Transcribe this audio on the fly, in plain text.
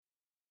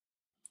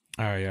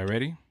All right, y'all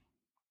ready?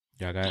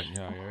 Y'all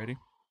ready?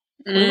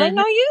 We waiting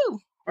on you.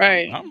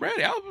 Right. I'm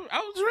ready. I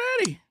was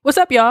ready. What's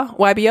up, y'all?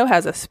 YBO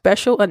has a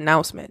special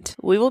announcement.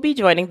 We will be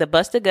joining the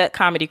Bust a Gut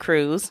comedy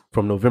cruise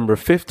from November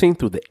 15th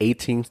through the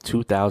 18th,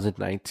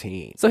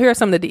 2019. So here are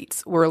some of the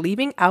deets. We're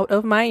leaving out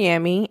of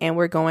Miami and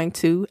we're going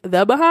to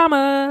the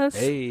Bahamas.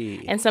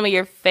 Hey. And some of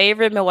your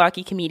favorite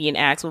Milwaukee comedian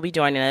acts will be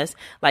joining us,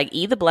 like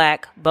E the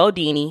Black, Bo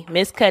Dini,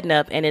 Miss Cutting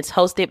Up, and it's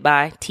hosted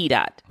by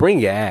T-Dot. Bring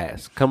your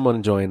ass. Come on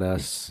and join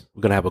us.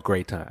 We're going to have a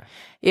great time.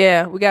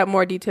 Yeah, we got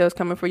more details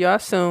coming for y'all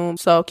soon,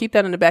 so keep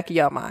that in the back of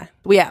y'all mind.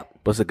 We out.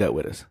 Bust a gut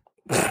with us.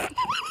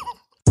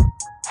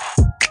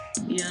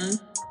 Young,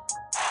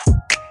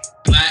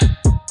 black,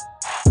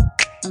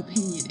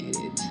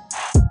 opinionated.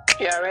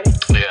 Y'all ready?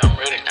 Yeah, I'm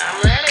ready.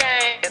 I'm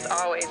ready. As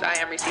always, I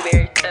am Reese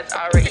Berry. That's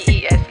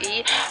REESE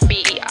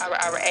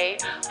BERRA.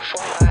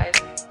 4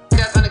 Y's.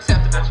 That's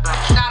unacceptable.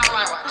 Not on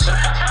my watch.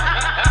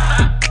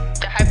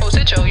 The hypo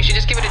sitcho, you should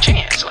just give it a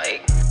chance.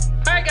 Like,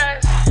 all right,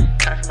 guys,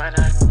 time for my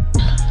nine.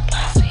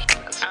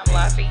 I'm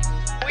Lassie.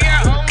 We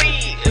are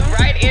only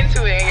right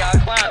into it, and y'all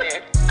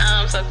clowning.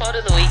 So quote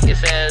of the week, it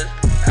says,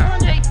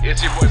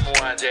 It's your boy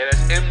Mwanje.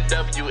 That's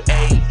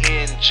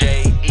MWANJE.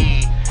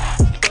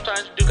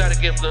 Sometimes you do gotta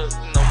give the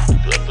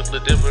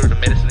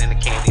medicine and the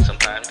candy.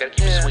 Sometimes gotta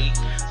keep it sweet.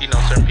 You know,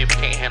 certain people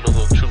can't handle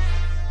the truth.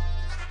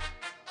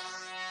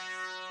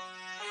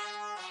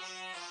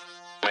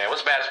 Man,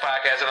 what's the baddest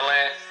podcast in the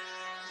land?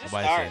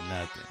 Nobody said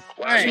nothing.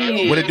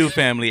 Right. What it do,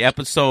 family?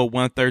 Episode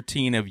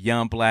 113 of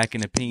Young, Black,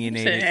 and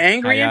Opinionated. You said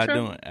angry How y'all intro?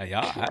 doing?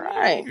 Y'all, I'm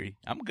Right. angry.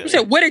 I'm good. You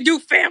said, what it do,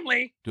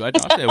 family? I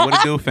said, what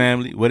it do,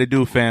 family? What it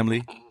do,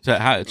 family? So,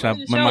 should I Look at my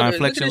the mind shoulders.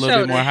 flexing a Look at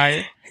little the bit more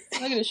higher?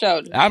 Look at the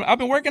shoulders. I've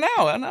been working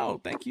out. I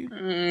know. Thank you.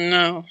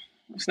 No,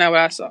 that's not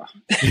what I saw.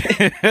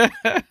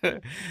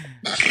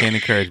 Can't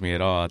encourage me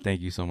at all.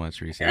 Thank you so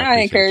much, Reese. I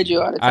encourage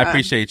you all the I time.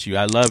 appreciate you.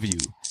 I love you.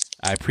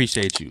 I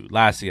appreciate you.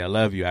 Lassie, I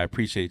love you. I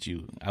appreciate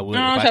you. I would. No,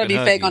 I'm trying to be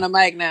fake on the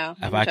mic now.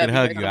 If I could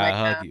hug you, I'd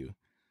hug you.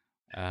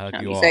 I hug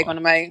you Be all. fake on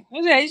the mic.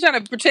 Yeah, he's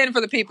trying to pretend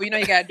for the people. You know,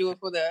 you gotta do it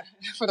for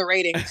the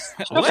ratings.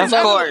 Well, Show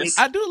some love this week.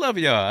 I do love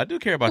y'all. I do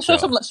care about Show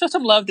y'all.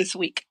 some love this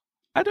week.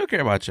 I do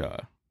care about y'all.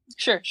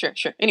 Sure.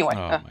 Anyway, Oh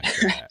my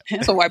god.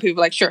 that's what white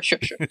people are like. Sure.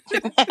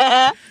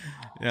 Yeah.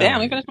 Damn,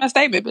 let me finish my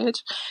statement,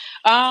 bitch.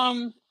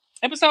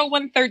 Episode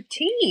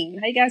 113.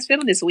 How you guys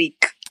feeling this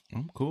week?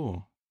 I'm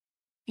cool.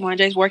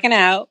 Jay's working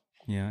out.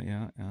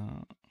 Yeah.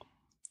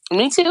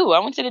 Me too. I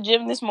went to the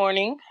gym this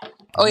morning.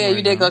 Oh yeah,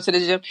 you did go to the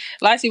gym.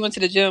 Lassie went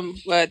to the gym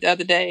the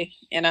other day,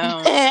 and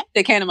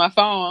they came to my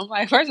phone. I'm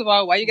like, first of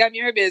all, why you got me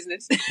in her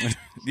business?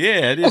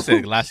 Yeah, it did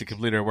say Lassie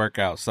completed her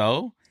workout.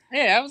 So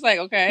yeah, I was like,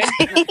 okay.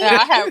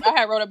 I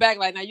had wrote her back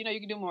like, now you know you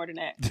can do more than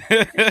that.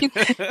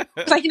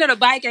 It's like, the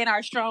bike ain't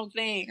our strong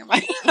thing. I'm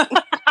like,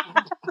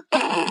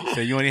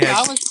 so you only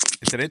had.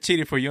 So they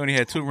cheated for you. Only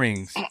had 2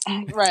 rings.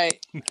 Right.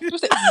 You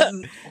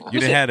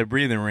didn't have a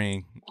breathing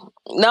ring.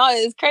 No,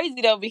 it's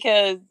crazy though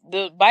because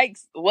the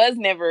bikes was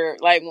never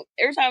like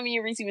every time me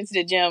and Reese went to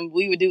the gym,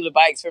 we would do the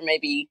bikes for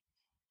maybe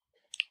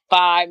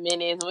 5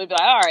 minutes, and we'd be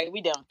like, "All right,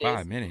 we done with this."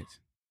 5 minutes.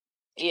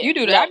 Yeah, You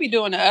do that. I be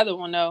doing the other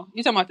one though.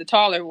 You talking about the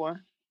taller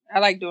one? I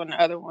like doing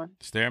the other one.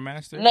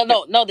 Stairmaster? No,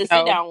 the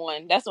sit down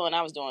one. That's the one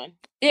I was doing.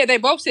 Yeah, they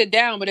both sit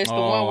down, but it's the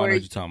one where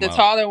the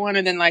taller one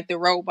and then like the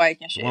road bike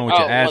and shit. The one with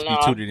your ass be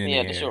tooted in the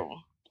air. The short one.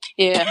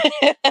 Yeah.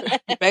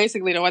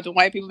 Basically, don't want the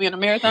white people be in a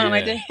marathon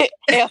like that.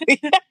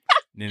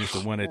 Then it's the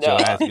one that your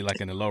ass be like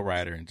in the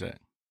lowrider and shit.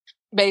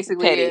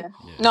 Basically, yeah.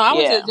 No, I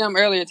went to the gym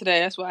earlier today.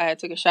 That's why I had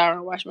took a shower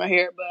and washed my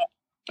hair. But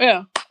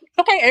yeah,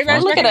 okay.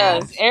 Everybody, look at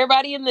us.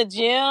 Everybody in the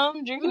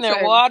gym drinking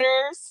their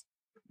waters.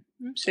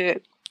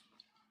 Shit.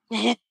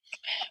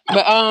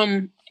 But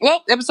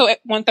well, episode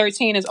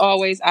 113 as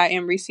always. I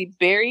am Reese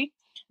Berry.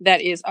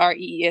 That is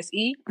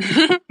REESE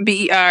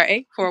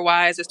BERA. 4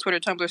 Y's is Twitter,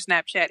 Tumblr,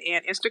 Snapchat,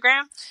 and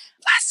Instagram.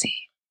 Lassie.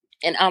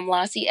 And I'm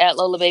Lassie at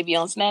Lola Baby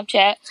on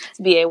Snapchat,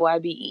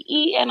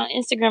 BAYBEE, and on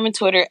Instagram and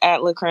Twitter at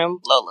LaCreme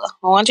Lola.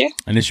 Mwanje?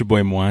 And it's your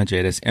boy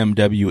Mwanje. That's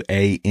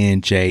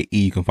MWANJE.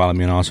 You can follow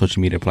me on all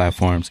social media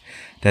platforms.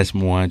 That's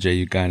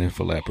Mwanje Ugandan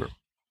for leopard.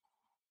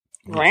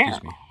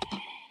 Excuse me.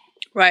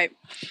 Right.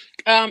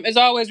 As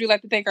always, we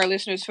like to thank our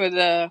listeners for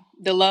the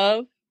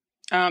love.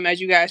 As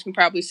you guys can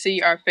probably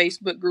see, our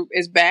Facebook group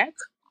is back.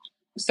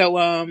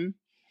 So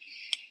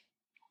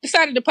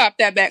decided to pop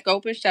that back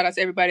open. Shout out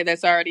to everybody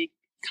that's already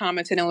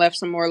commented and left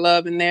some more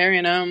love in there.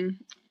 And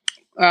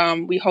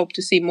we hope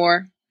to see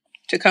more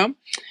to come.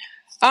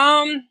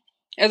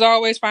 As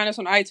always, find us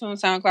on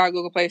iTunes, SoundCloud,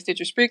 Google Play,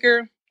 Stitcher,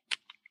 Spreaker.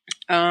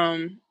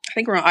 I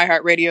think we're on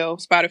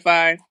iHeartRadio,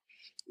 Spotify,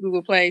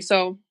 Google Play.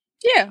 So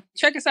yeah,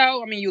 check us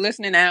out. I mean, you're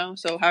listening now.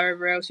 So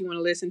however else you want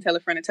to listen, tell a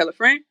friend and tell a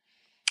friend.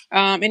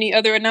 Any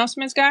other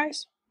announcements,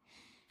 guys?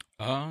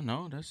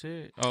 No, that's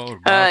it. Oh,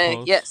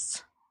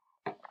 yes.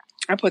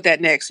 I put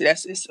that next.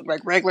 It's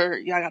like regular.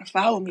 Y'all gotta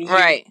follow me.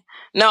 Right.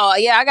 No,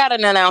 yeah, I got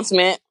an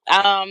announcement.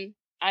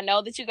 I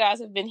know that you guys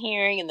have been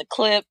hearing in the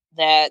clip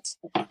that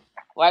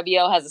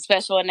YBO has a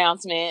special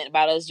announcement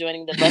about us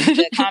joining the Bust a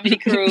Gut comedy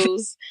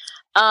cruise.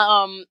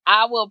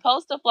 I will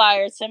post the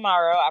flyer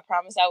tomorrow. I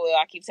promise I will.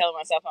 I keep telling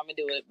myself I'm gonna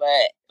do it,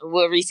 but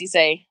what Reese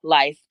say?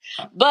 Life.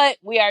 But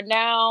we are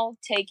now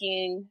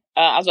taking.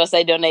 I was about to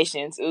say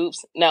donations.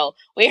 Oops. No,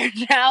 we are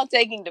now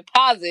taking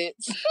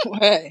deposits.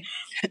 Hey.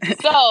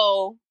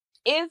 So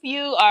if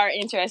you are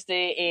interested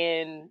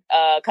in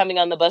coming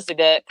on the Bust a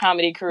Gut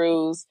comedy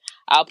cruise,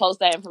 I'll post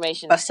that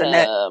information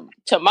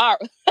tomorrow.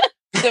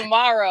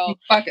 Tomorrow.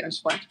 Okay, I'm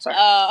sorry.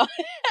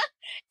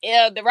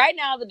 Yeah, right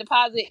now the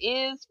deposit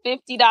is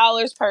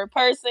 $50 per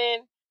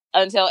person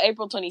until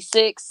April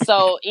 26th.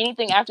 So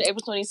anything after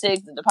April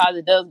 26th, the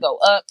deposit does go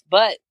up.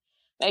 But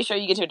make sure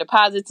you get your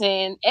deposits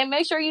in, and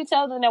make sure you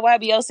tell them that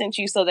YBO sent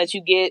you so that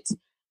you get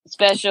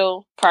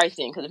special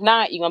pricing. Because if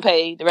not, you're gonna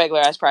pay the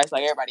regular ass price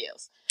like everybody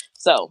else.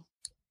 So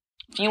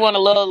if you want a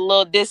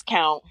little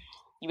discount,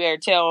 you better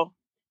tell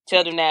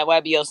them that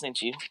YBO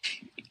sent you.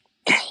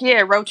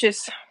 Yeah,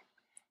 roaches.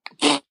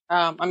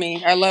 Our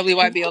lovely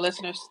YBO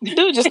listeners.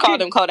 Dude just called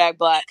him Kodak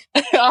Black.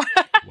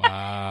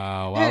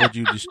 Wow. Why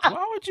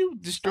would you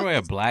destroy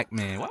a black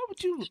man? Why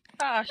would you?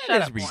 That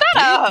is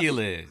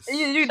ridiculous.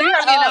 You do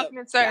have the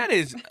announcement, sir.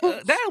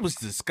 That was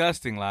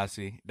disgusting,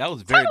 Lassie. That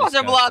was very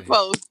disgusting. Talk about your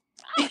blog post.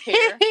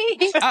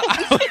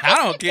 I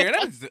don't care.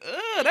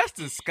 That's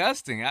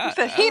disgusting.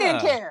 He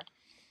didn't care.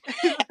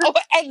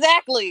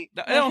 Exactly.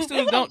 That don't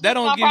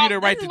give you the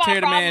right to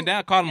tear the man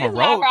down. Call him a roach.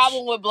 My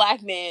problem with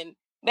black men.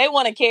 They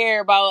want to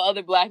care about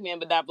other black men,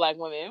 but not black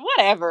women.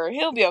 Whatever.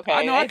 He'll be okay.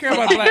 I know. I care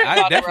about black.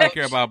 I definitely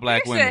care about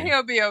black women. Said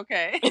he'll be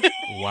okay.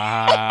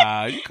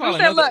 Wow. You call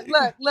him? Look.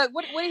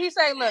 What did he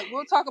say? Look,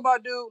 we'll talk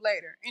about dude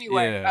later.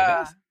 Anyway.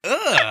 Yeah,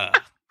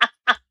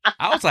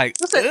 I was like,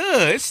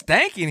 it's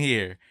stinking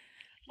here.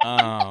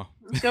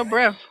 It's your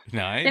breath.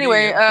 No.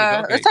 Anyway,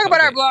 let's talk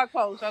about our blog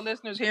post. Our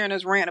listeners hearing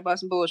us rant about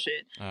some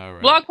bullshit. All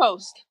right. Blog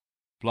post.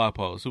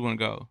 Who want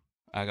to go?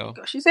 I go?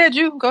 She said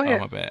you. Go ahead.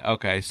 Oh, my bad.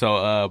 Okay,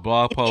 so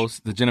blog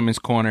post, The Gentleman's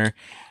Corner,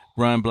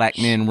 Run Black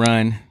Men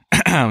Run.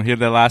 Hear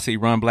the Lassie,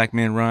 Run Black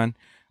Men Run.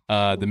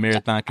 The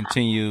marathon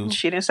continues.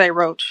 She didn't say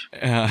roach.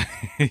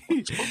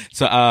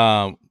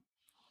 So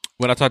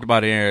what I talked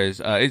about here is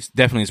it's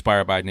definitely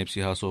inspired by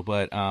Nipsey Hussle,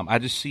 but I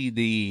just see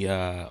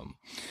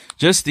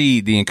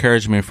the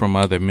encouragement from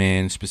other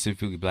men,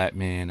 specifically black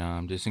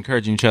men, just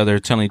encouraging each other,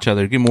 telling each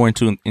other, get more in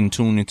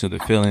tune into the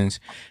feelings,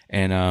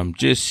 and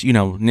just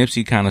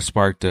Nipsey kind of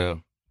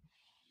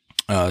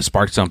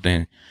sparked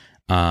something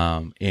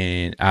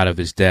and out of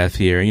his death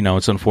here.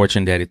 It's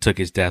unfortunate that it took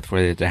his death for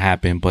it to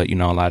happen, but a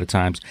lot of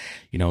times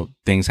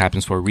things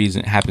happens for a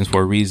reason.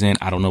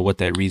 I don't know what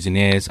that reason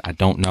is. I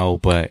don't know,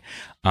 but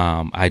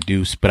I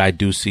do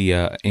see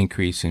a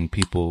increase in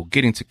people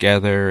getting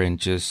together and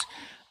just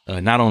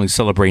not only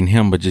celebrating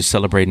him, but just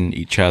celebrating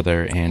each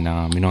other. And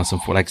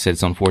like I said,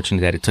 it's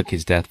unfortunate that it took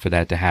his death for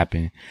that to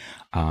happen.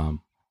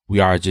 I'm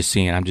just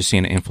seeing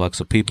an influx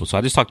of people. So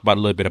I just talked about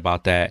a little bit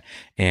about that,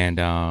 and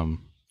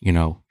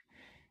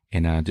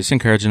just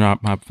encouraging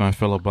my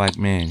fellow black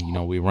men.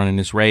 We're running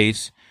this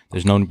race.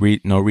 There's no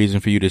reason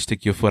for you to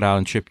stick your foot out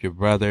and trip your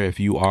brother. If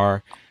you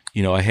are,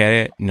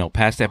 ahead,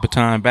 pass that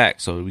baton back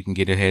so we can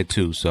get ahead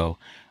too. So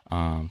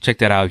check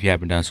that out if you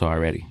haven't done so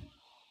already.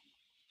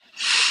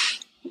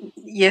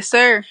 Yes,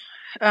 sir.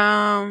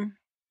 It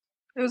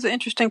was an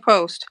interesting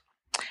post.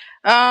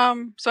 So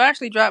I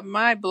actually dropped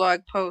my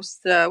blog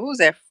post. What was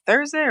that?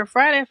 Thursday or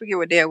Friday? I forget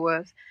what day it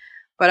was.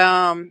 But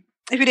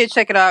if you did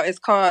check it out, it's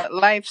called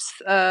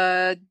Life's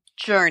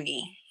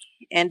Journey.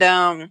 And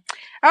I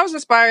was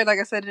inspired, like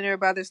I said in there,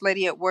 about this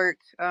lady at work.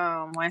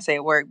 I didn't say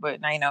at work,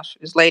 but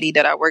this lady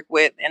that I work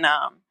with, and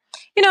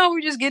we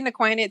were just getting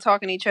acquainted,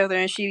 talking to each other,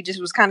 and she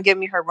just was kind of giving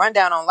me her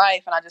rundown on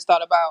life, and I just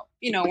thought about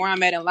where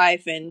I'm at in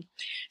life, and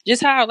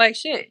just how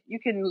you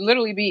can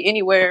literally be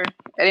anywhere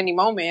at any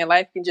moment, and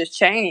life can just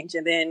change,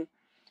 and then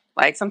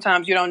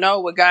sometimes you don't know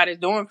what God is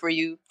doing for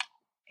you,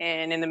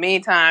 and in the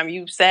meantime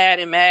you sad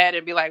and mad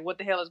and be like, what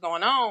the hell is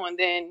going on? And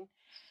then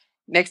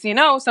next thing you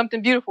know,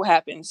 something beautiful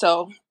happens.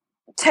 So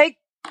take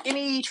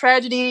any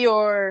tragedy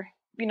or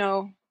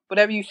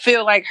whatever you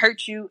feel like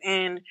hurt you,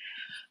 and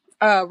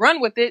run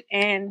with it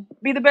and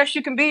be the best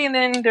you can be. And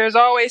then there's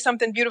always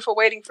something beautiful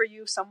waiting for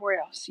you somewhere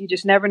else. You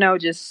just never know.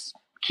 Just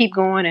keep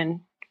going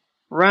and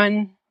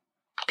run.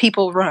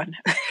 People run.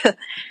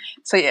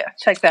 So yeah,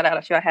 check that out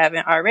if y'all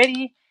haven't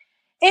already.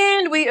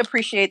 And we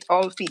appreciate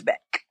all the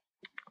feedback.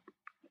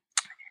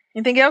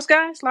 Anything else,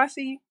 guys?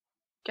 Lassie,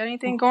 got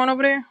anything going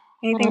over there?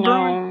 Anything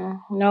brewing?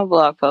 No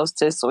blog post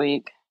this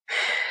week.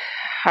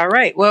 All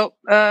right. Well,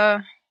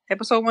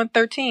 episode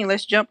 113.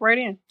 Let's jump right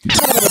in.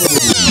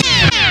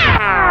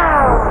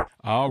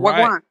 All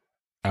right.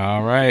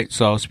 All right.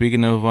 So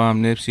speaking of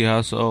Nipsey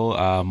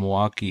Hussle,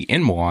 Milwaukee.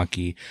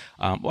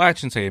 Well, I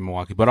shouldn't say in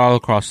Milwaukee, but all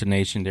across the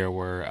nation there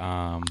were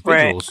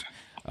vigils.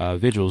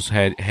 Vigils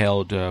had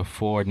held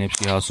for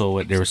Nipsey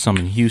Hussle. There was some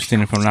in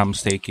Houston, if I'm not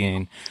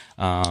mistaken.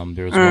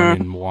 There was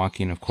one in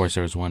Milwaukee, and of course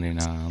there was one in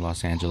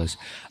Los Angeles.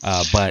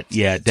 But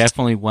yeah,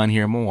 definitely one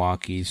here in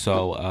Milwaukee.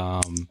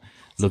 So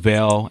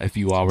Lavelle, if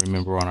you all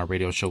remember on our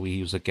radio show,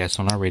 he was a guest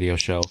on our radio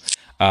show.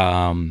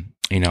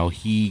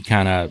 he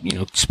kind of,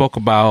 spoke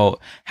about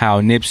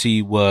how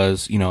Nipsey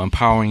was,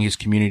 empowering his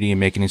community and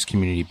making his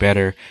community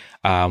better.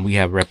 We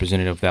have a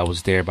representative that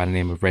was there by the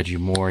name of Reggie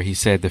Moore. He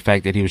said the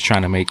fact that he was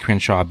trying to make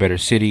Crenshaw a better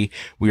city,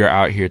 we are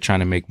out here trying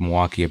to make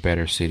Milwaukee a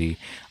better city.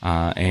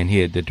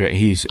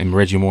 And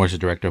Reggie Moore is the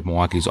director of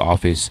Milwaukee's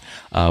Office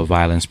of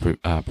Violence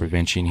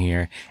Prevention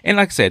here. And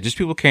like I said, just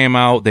people came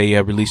out.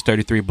 They released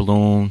 33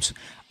 balloons,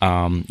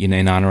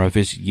 in honor of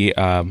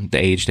the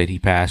age that he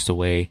passed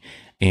away.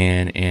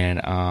 And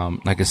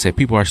like I said,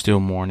 people are still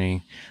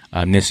mourning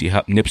Nipsey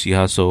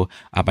Hussle.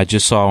 I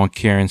just saw on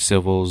Karen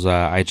Civil's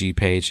IG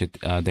page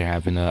that they're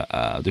having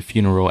the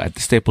funeral at the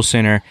Staples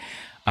Center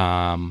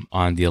on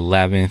the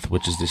 11th,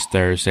 which is this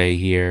Thursday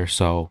here.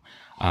 So,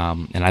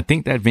 and I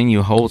think that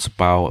venue holds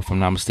about, if I'm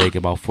not mistaken,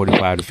 about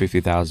 45 to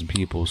 50,000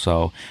 people.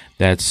 So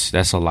that's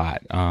a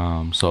lot.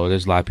 So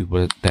there's a lot of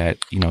people that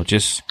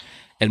just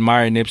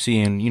admire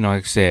Nipsey, and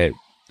like I said,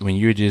 when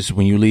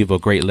you leave a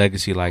great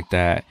legacy like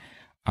that.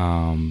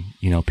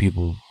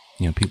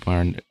 People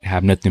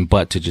have nothing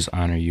but to just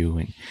honor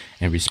you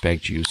and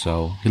respect you.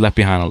 So he left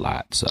behind a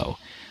lot. So,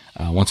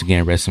 once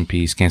again, rest in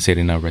peace. Can't say it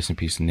enough. Rest in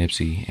peace to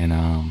Nipsey.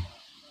 And,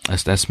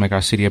 let's make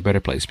our city a better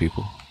place,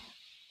 people.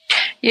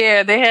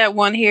 Yeah, they had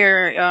one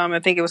here. I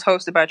think it was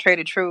hosted by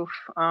Traded Truth.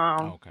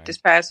 Okay. This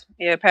past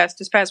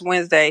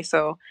Wednesday.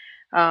 So,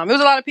 it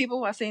was a lot of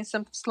people. I seen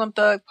some Slim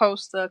Thug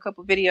post a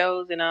couple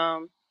videos,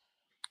 and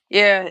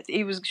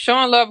he was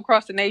showing love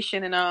across the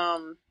nation. And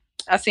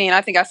I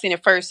think I seen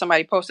it first.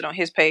 Somebody posted on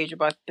his page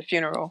about the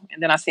funeral,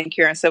 and then I seen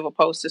Karen Civil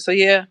post it. So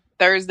yeah,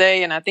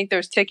 Thursday, and I think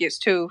there's tickets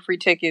too, free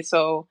tickets.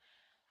 So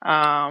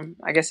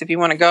I guess if you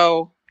want to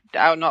go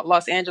out in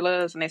Los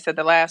Angeles, and they said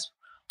the last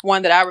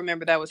one that I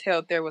remember that was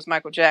held there was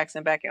Michael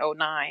Jackson back in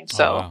 2009.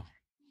 So wow.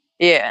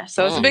 Yeah,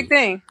 so it's a big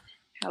thing.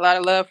 A lot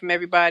of love from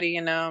everybody,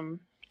 and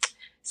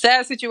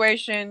sad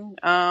situation.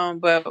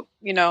 But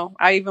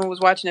I even was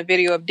watching a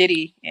video of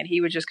Diddy, and he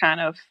was just kind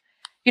of,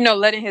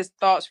 letting his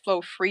thoughts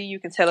flow free. You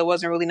can tell it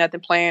wasn't really nothing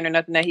planned or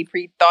nothing that he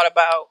pre-thought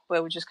about, but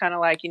it was just kind of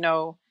like,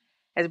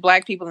 as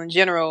Black people in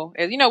general,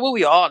 as what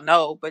we all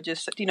know, but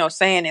just,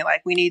 saying it,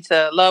 like, we need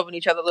to love on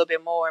each other a little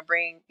bit more and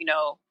bring,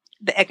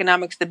 the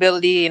economic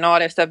stability and all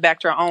that stuff back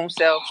to our own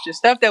selves, just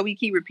stuff that we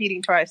keep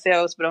repeating to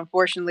ourselves. But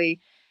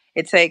unfortunately,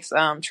 it takes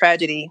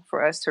tragedy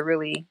for us to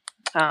really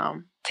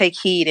take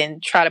heed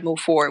and try to move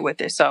forward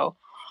with it. So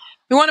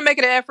we want to make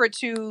it an effort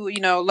to,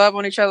 love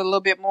on each other a little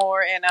bit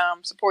more and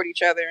support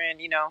each other and,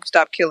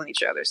 stop killing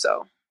each other.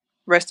 So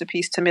rest in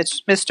peace to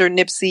Mr.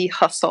 Nipsey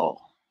Hussle.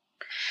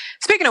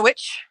 Speaking of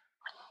which.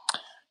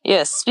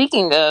 Yes,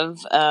 speaking of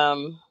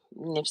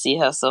Nipsey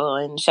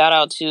Hussle, and shout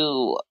out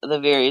to the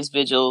various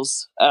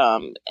vigils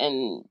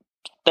and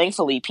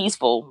thankfully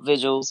peaceful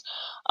vigils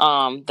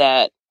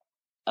that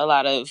a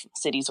lot of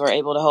cities were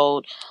able to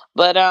hold.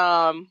 But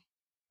on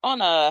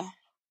a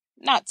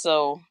not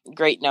so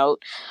great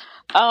note,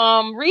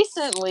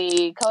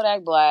 recently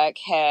Kodak Black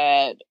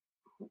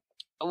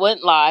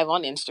went live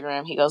on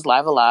Instagram. He goes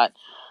live a lot,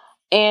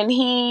 and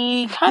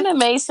he kind of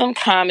made some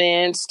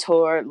comments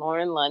toward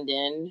Lauren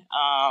London.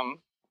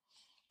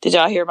 Did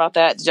y'all hear about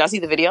that? Did y'all see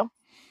the video?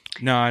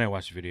 No, I didn't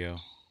watch the video.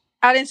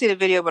 I didn't see the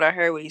video, but I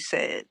heard what he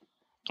said.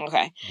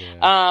 Okay.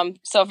 Yeah.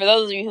 So for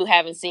those of you who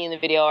haven't seen the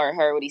video or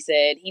heard what he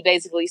said, he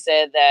basically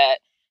said that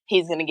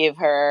he's going to give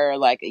her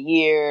like a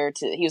year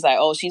he was like,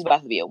 oh, she's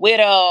about to be a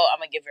widow. I'm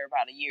going to give her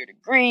about a year to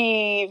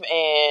grieve.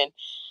 And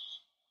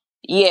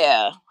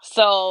yeah.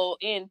 So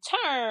in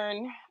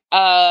turn,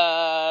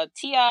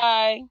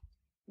 T.I.,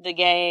 The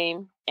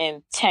Game,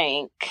 and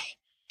Tank,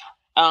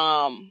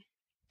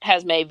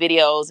 has made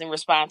videos in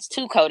response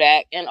to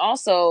Kodak. And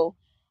also,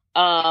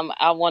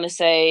 I want to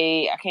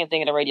say, I can't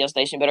think of the radio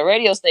station, but a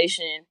radio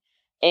station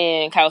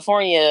in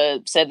California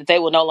said that they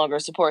will no longer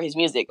support his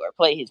music or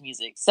play his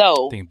music.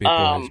 So I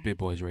think Big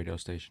Boy's radio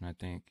station, I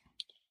think.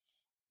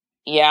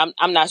 Yeah,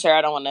 I'm not sure.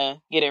 I don't want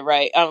to get it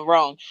right. I'm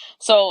wrong.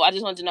 So I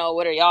just want to know,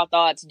 what are y'all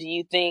thoughts? Do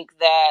you think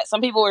that some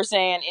people were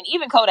saying, and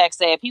even Kodak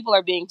said, people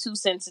are being too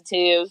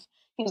sensitive.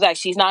 He was like,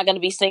 she's not going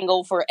to be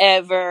single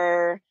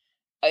forever.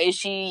 Is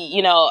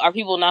she, are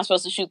people not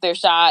supposed to shoot their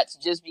shots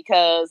just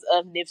because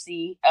of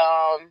Nipsey,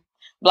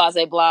 blah,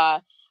 blah,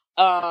 blah.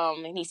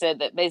 And he said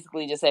that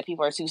basically just said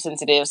people are too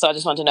sensitive. So I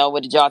just want to know,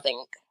 what did y'all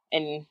think?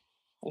 And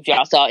if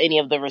y'all saw any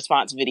of the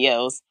response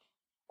videos.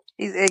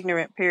 He's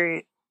ignorant,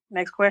 period.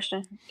 Next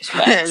question.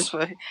 What?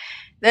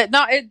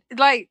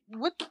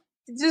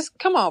 Just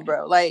come on,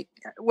 bro. Like,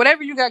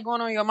 whatever you got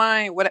going on in your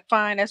mind,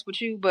 fine, that's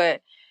what you,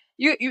 but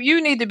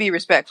you need to be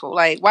respectful.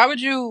 Like, why would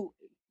you,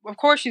 of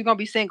course she's going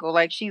to be single.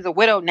 Like, she's a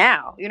widow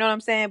now. You know what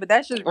I'm saying? But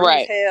that's just rude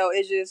as hell.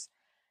 It's just,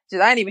 I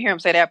didn't even hear him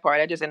say that part.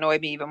 That just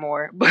annoyed me even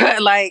more.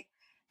 But, like,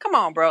 come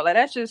on, bro. Like,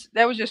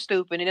 that was just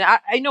stupid. And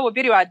I know what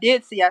video I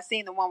did see. I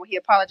seen the one where he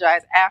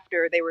apologized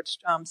after they were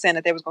saying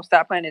that they was going to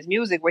stop playing his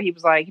music, where he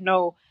was like,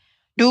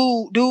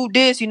 dude,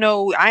 this,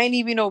 I ain't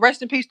even,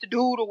 rest in peace to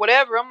dude or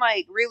whatever. I'm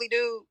like, really,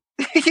 dude?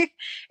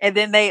 And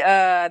then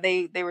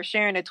they were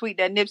sharing a tweet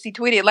that Nipsey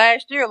tweeted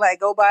last year,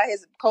 like, go buy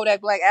his Kodak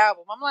Black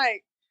album. I'm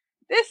like,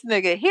 this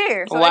nigga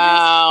here. So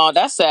wow,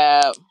 that's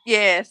sad.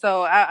 yeah.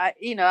 So I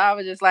I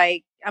was just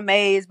like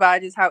amazed by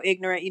just how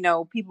ignorant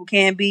people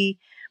can be.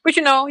 But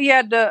he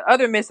had the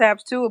other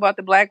mishaps too about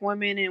the black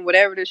women and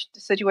whatever the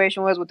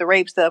situation was with the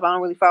rape stuff. I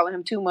don't really follow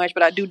him too much,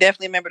 but I do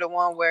definitely remember the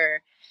one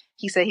where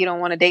he said he don't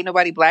want to date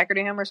nobody blacker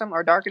than him or something,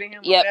 or darker than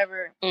him, or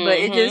whatever. Mm-hmm. But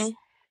it just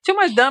too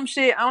much dumb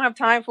shit. I don't have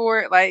time for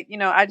it. Like,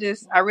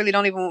 I really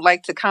don't even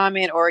like to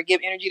comment or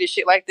give energy to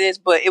shit like this,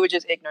 but it was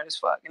just ignorant as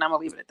fuck. And I'm going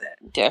to leave it at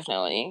that.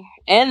 Definitely.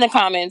 And the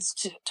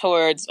comments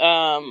towards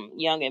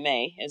Young and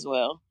May as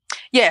well.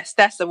 Yes,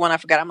 that's the one I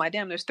forgot. I'm like,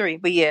 damn, there's 3.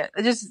 But yeah,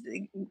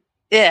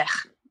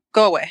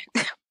 go away.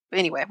 But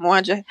anyway,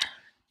 Mwanja.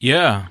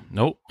 Yeah,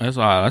 nope. That's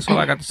all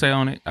I got to say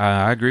on it.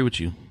 I agree with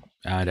you.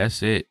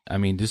 That's it. I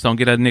mean, just don't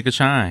get a nigga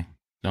shine.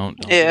 Don't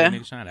get a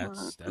nigga shine.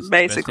 That's basically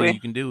the best thing you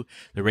can do.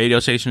 The radio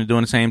station is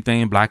doing the same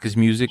thing. Block his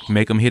music,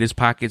 make him hit his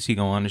pockets. He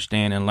gonna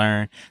understand and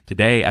learn.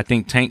 Today, I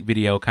think Tank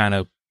video kind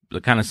of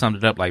summed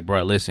it up. Like,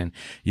 bro, listen,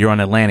 you're on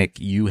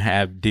Atlantic. You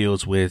have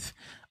deals with,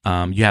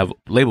 you have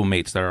label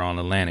mates that are on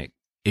Atlantic.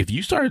 If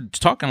you start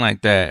talking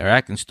like that or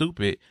acting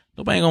stupid,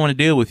 nobody ain't gonna want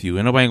to deal with you,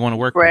 and nobody ain't gonna want to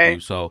work with you.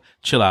 So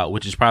chill out,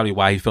 which is probably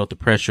why he felt the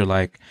pressure.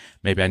 Like,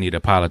 maybe I need to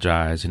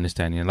apologize and this,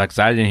 that, and the other. Like,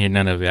 so I didn't hear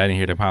none of it. I didn't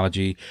hear the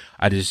apology.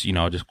 I just,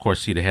 of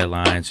course, see the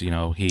headlines. He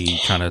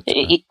trying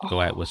to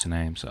go at what's the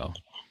name. So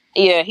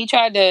yeah, he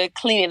tried to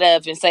clean it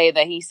up and say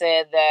that he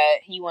said that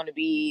he wanted to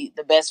be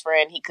the best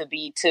friend he could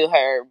be to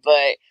her,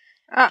 but.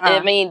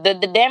 I mean, the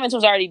damage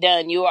was already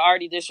done. You were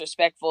already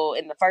disrespectful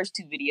in the first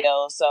 2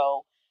 videos,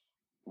 so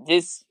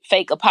this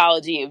fake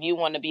apology if you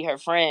want to be her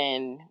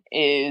friend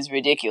is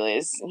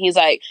ridiculous. He's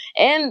like,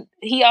 and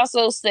he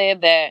also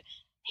said that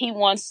he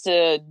wants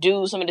to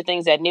do some of the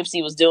things that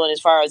Nipsey was doing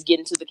as far as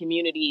getting to the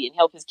community and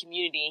help his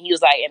community. And he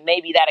was like, and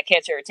maybe that'll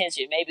catch her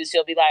attention. Maybe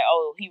she'll be like,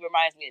 oh, he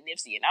reminds me of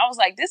Nipsey. And I was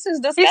like, this is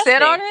disgusting. He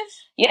said all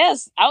this?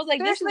 Yes. I was like,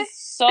 seriously? This is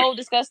so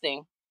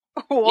disgusting.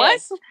 What?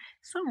 Yes.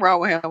 Something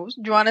wrong with him. What's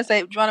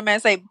Joanna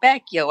Man say,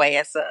 back your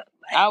ass up.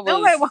 Like,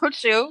 nobody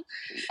wants you.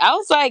 I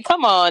was like,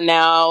 come on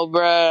now,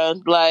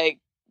 bruh. Like,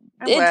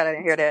 I'm glad I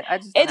didn't hear that.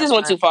 It just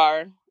went too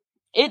far.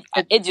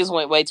 It just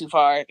went way too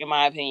far, in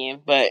my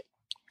opinion. But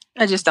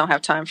I just don't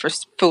have time for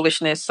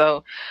foolishness.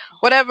 So,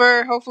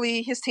 whatever.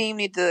 Hopefully, his team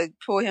need to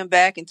pull him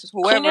back into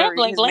whoever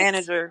his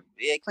manager.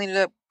 Yeah, clean it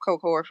up,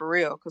 Coco, for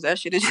real, because that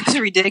shit is just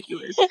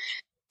ridiculous.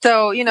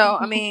 So,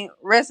 I mean,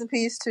 rest in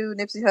peace to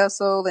Nipsey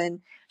Hussle, and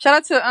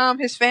shout out to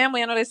his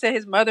family. I know they said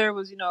his mother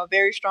was, a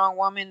very strong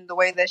woman. The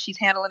way that she's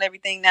handling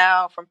everything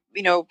now, from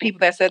people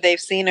that said they've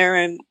seen her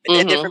in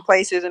different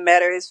places and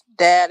met her, his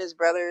dad, his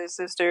brother, his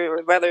sister,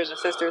 or brothers and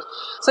sisters.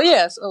 So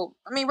yeah, so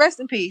I mean,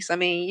 rest in peace. I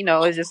mean,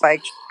 it's just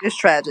like it's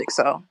tragic.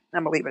 So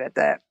I'm gonna leave it at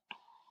that.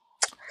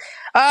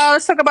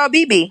 Let's talk about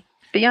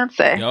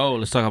Beyonce. Yo,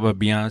 let's talk about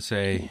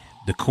Beyonce,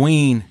 the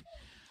queen.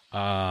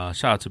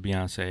 Shout out to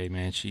Beyonce,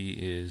 man. She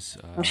is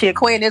she a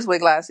queen this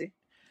week, Lassie.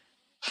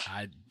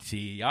 I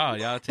see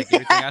y'all take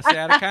everything I say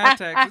out of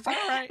context. It's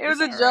all right. It was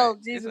a joke.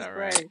 Right. Jesus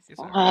Christ.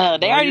 Right.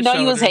 They already know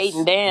you was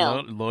hating.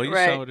 Damn. Lower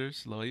your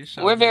shoulders.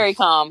 We're very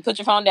calm. Put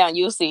your phone down.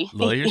 You'll see.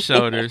 Lower your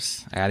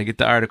shoulders. I got to get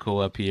the article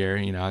up here.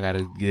 I got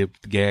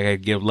to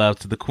give love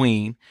to the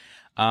queen.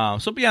 So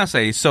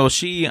Beyonce. So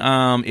she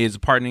is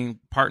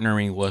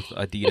partnering with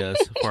Adidas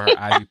for her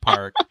Ivy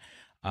Park.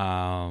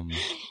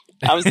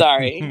 I'm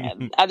sorry.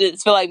 I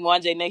just feel like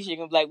Mwanje next year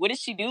gonna be like, what did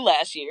she do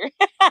last year?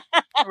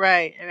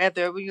 Right. And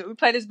after we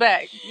play this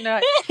back,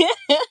 back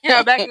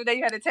in the day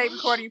you had a tape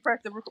recorder, you press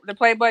the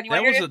play button.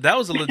 That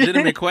was a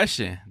legitimate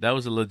question.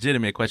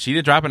 She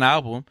did drop an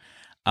album.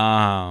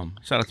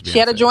 Shout out to Beyonce. She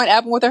had a joint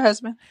album with her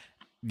husband.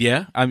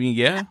 Yeah. I mean,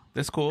 yeah,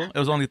 that's cool. It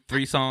was only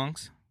 3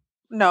 songs.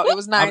 No, it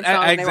was 9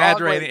 songs.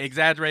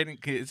 Exaggerating.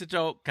 It's a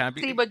joke. Can't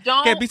be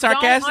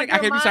sarcastic. I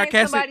can't be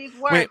sarcastic.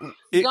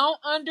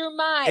 Don't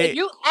undermine. If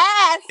you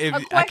ask a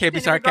question I can't be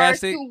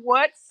sarcastic in regards to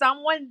what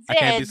someone said, I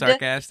can't be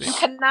sarcastic. You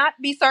cannot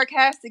be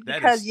sarcastic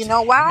that because you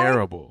know why?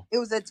 Terrible. It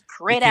was a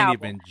great album. You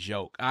can't even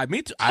joke.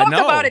 Me too. I know.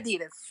 Talk about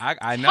Adidas.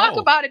 I know. Talk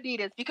about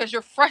Adidas because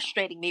you're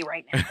frustrating me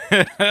right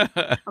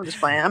now. I'm just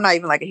playing. I'm not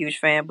even like a huge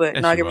fan,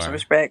 but I'll give her some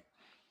respect.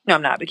 No,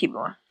 I'm not, but keep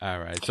going. All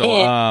right. So,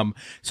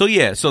 so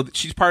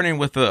she's partnering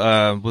with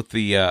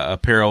the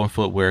apparel and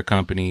footwear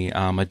company,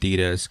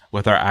 Adidas,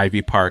 with our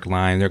Ivy Park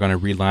line. They're going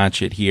to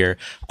relaunch it here.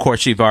 Of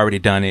course, she's already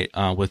done it,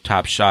 with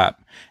Topshop,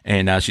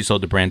 and she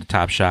sold the brand to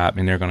Topshop,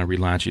 and they're going to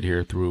relaunch it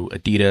here through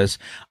Adidas.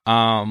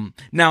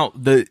 Now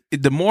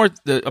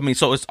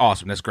so it's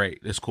awesome. That's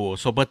great. That's cool.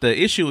 So, but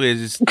the issue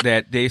is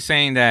that they're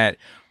saying that,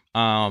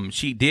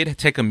 she did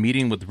take a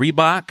meeting with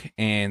Reebok,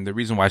 and the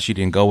reason why she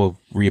didn't go with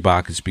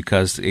Reebok is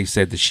because they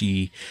said that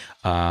she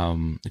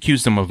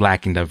accused them of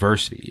lacking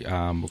diversity.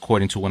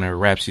 According to one of her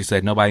reps, she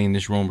said, nobody in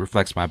this room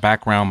reflects my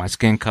background, my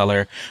skin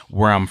color,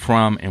 where I'm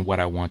from, and what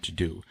I want to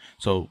do.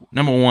 So,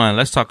 number one,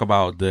 let's talk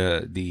about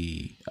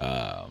the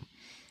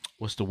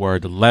what's the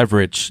word? The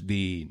leverage,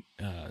 the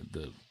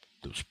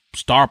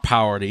star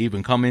power to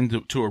even come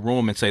into a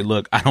room and say,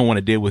 look, I don't want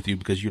to deal with you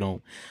because you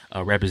don't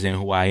represent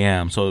who I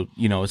am. So,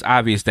 it's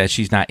obvious that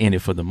she's not in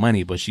it for the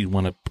money, but she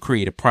want to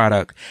create a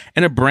product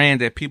and a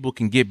brand that people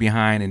can get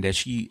behind and that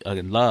she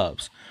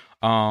loves.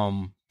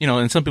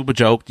 And some people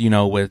joked,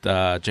 with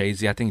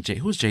Jay-Z. I think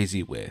who's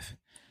Jay-Z with?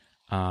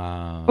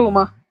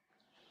 Puma.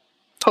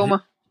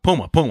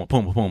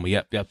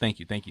 Yep. Thank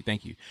you.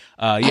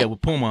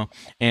 With Puma,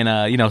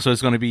 and so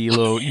it's gonna be a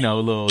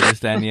little this,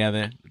 that, and the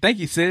other. Thank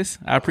you, sis.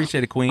 I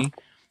appreciate it, Queen.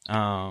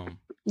 You're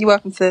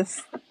welcome,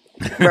 sis.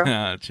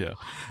 Bro. Chill.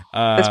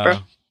 Yes, bro.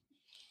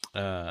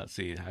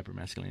 See,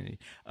 hypermasculinity.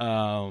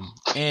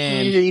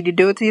 And you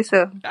do it to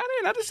yourself.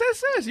 I just said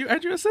sis. You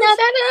heard your sis.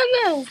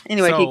 No.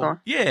 Anyway, keep going.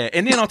 Yeah,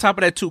 and then on top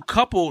of that, too,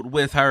 coupled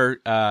with her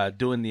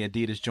doing the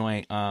Adidas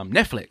joint,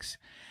 Netflix,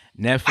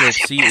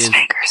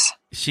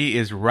 she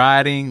is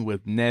riding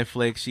with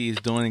Netflix. She is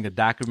doing a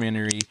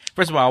documentary.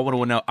 First of all, I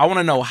want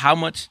to know how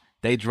much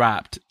they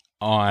dropped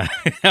on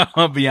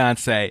on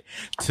Beyonce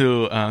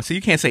so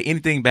you can't say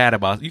anything bad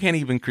about. You can't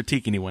even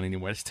critique anyone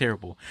anymore. It's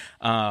terrible.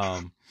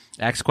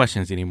 Ask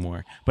questions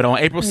anymore. But on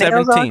April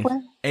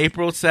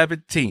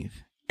 17th,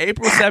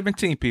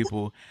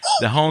 people,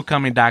 the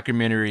Homecoming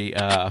documentary,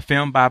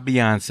 filmed by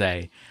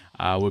Beyonce,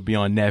 will be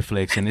on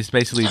Netflix, and it's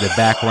basically the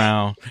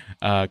background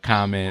the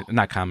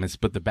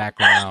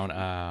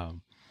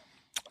background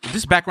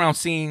just background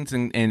scenes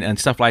and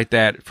stuff like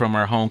that from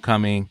her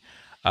Homecoming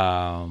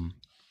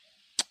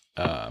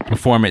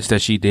performance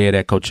that she did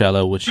at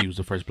Coachella, which she was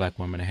the first Black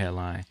woman to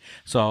headline.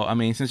 So, I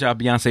mean, since y'all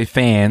Beyonce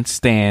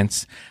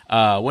stands,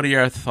 what are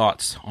your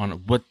thoughts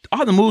on what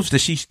all the moves that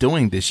she's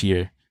doing this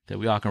year that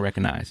we all can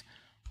recognize?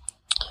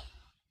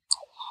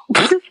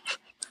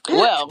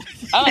 Well,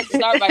 I like to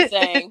start by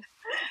saying,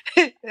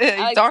 you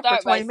talked for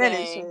 20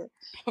 minutes.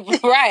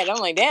 Right, I'm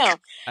like, damn.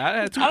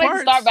 I like to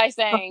start by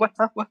saying,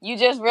 you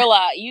just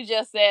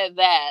said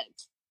that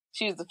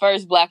she was the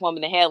first Black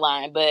woman to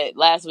headline, but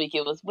last week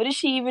it was, what did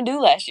she even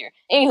do last year?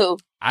 Anywho.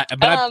 I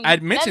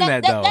mentioned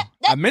that, though.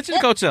 I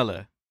mentioned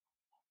Coachella.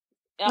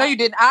 No, you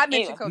didn't. I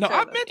mentioned Coachella. No,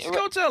 I mentioned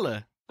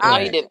Coachella.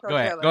 I did. Go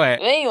ahead.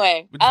 But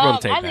anyway,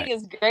 I think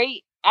it's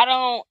great.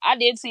 I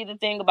did see the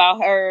thing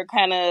about her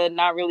kind of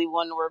not really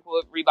wanting to work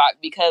with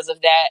Reebok because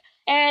of that.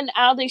 And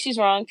I don't think she's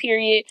wrong,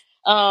 period.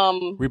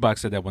 Reebok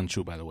said that wasn't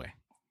true, by the way.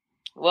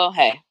 Well,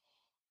 hey.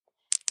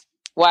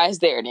 Why is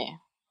there then?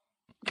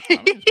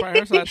 It's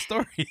probably her side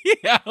story.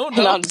 I don't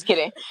know. No, I'm just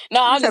kidding.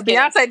 No, I'm just kidding.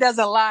 Beyonce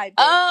doesn't lie.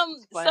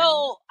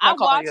 So I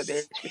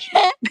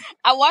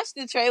watched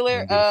the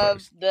trailer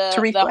of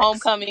the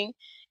Homecoming,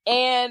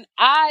 and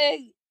I've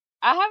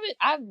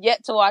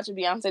yet to watch a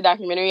Beyonce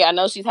documentary. I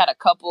know she's had a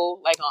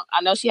couple,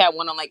 I know she had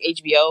one on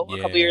HBO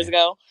a couple years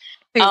ago.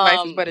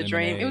 Life is but a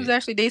dream. It was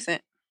actually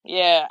decent.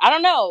 Yeah, I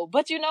don't know,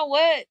 but you know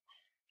what?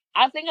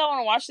 I think I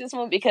want to watch this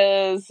one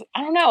because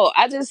I don't know.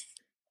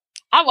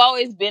 I've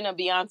always been a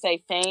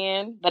Beyonce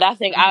fan, but I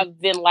think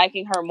I've been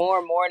liking her more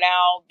and more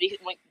now.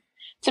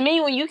 To me,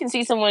 when you can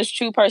see someone's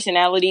true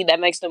personality, that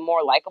makes them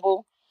more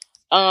likable.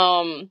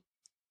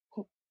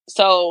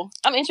 So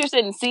I'm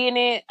interested in seeing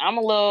it. I'm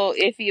a little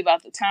iffy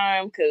about the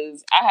time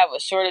because I have a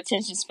short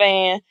attention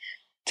span.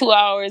 2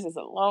 hours is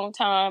a long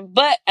time.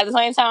 But at the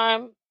same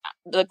time,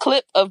 the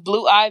clip of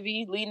Blue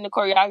Ivy leading the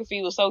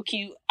choreography was so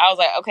cute. I was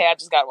like, okay, I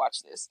just got to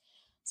watch this.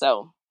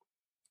 So,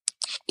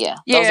 yeah,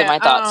 those are my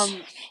thoughts.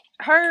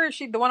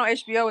 The one on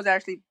HBO was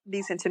actually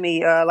decent to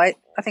me. I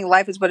think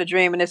Life is But a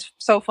Dream, and it's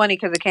so funny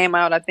because it came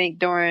out, I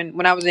think,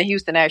 when I was in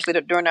Houston,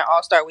 actually, during their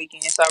All-Star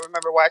weekend. So I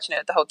remember watching it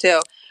at the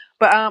hotel.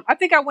 But I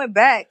think I went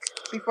back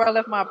before I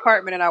left my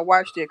apartment and I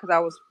watched it because I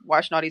was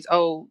watching all these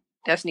old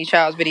Destiny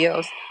Child's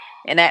videos,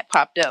 and that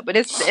popped up. But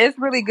it's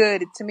really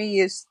good. To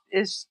me, it's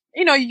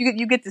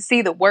you get to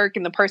see the work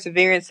and the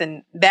perseverance,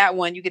 and that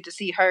one you get to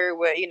see her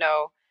with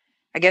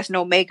I guess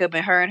no makeup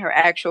and her in her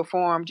actual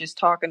form, just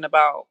talking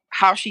about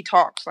how she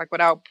talks,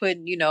 without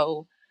putting,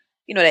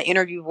 that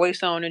interview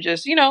voice on and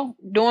just,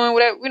 doing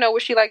whatever,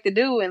 what she like to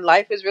do. And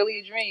life is really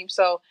a dream.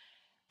 So,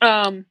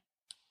 I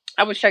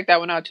would check that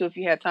one out too if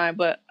you had time.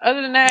 But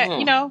other than that,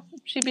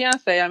 she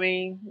Beyonce. I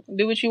mean,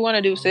 do what you want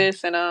to do,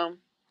 sis, and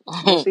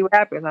we'll see what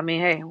happens. I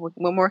mean, hey, what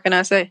more can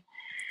I say?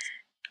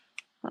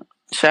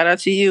 Shout out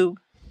to you.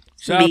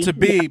 Shout out to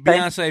B,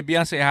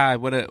 Beyonce High.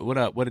 What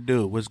up? What it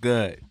do? What's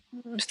good?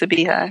 Mr.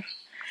 Beehive.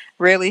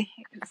 Really?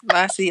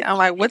 I see. I'm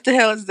like, what the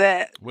hell is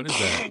that? What is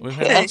that? What's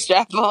that?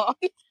 Strap on.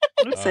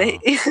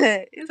 He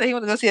said he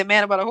wanted to go see a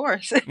man about a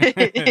horse. And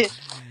it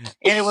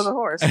was a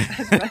horse.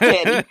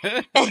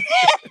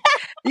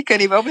 He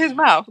couldn't even open his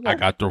mouth. I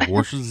got the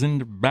horses in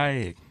the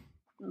bag.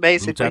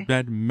 Basically.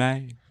 That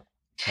mag.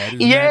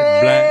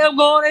 Yeah, I'm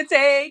gonna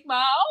take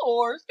my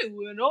horse to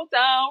an old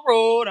town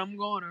road. I'm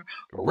gonna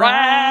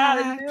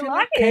ride until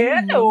I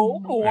can't no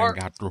more. I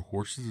got the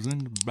horses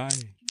in the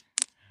bag.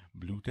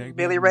 Blue tag.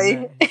 Billy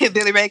Ray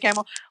came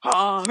on.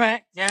 All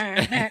right.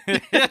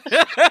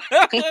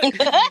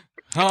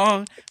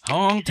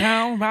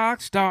 Hometown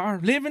rock star,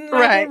 living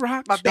like a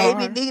rock my star.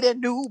 My baby need a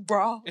new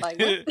bra. Like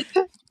what?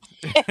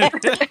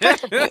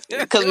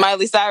 Because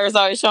Miley Cyrus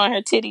always showing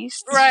her titties.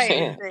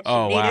 Right.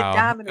 Oh, She needed wow.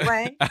 diamond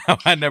ring.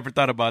 I never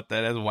thought about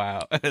that. That's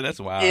wild. That's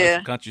wild. Yeah. That's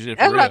some country shit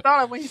for That's real. what I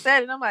thought of when he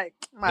said it. I'm like,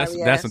 That's Miley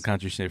some ass.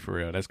 country shit for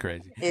real. That's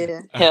crazy.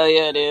 Yeah. Hell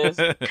yeah, it is.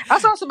 I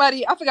saw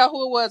somebody, I forgot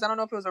who it was. I don't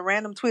know if it was a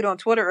random tweet on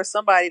Twitter or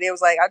somebody. They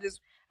was like,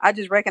 I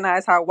just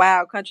recognize how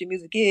wild country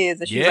music is.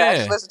 And she was like, I Yeah.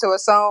 just listened to a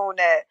song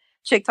that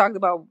chick talked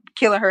about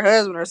killing her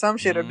husband or some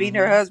shit or beating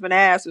her husband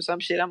ass or some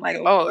shit. I'm like,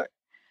 Lord.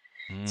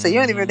 So they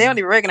don't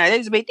even recognize. They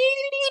just be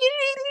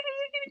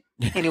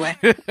anyway.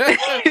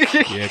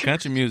 Yeah,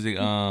 country music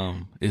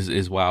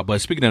is wild. But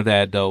speaking of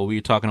that though, we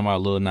were talking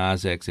about Lil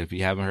Nas X. If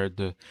you haven't heard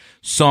the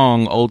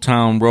song Old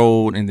Town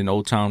Road and then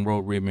Old Town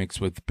Road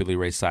remix with Billy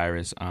Ray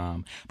Cyrus.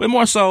 But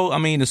more so, I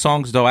mean the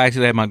songs though, I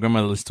actually had my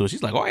grandmother listen to it.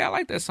 She's like, oh yeah, I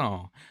like that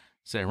song.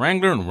 Said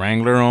Wrangler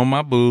on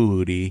my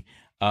booty.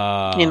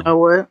 You know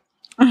what?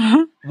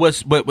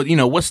 What's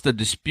the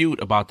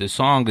dispute about this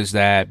song is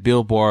that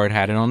Billboard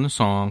had it on the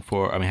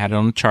had it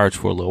on the charts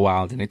for a little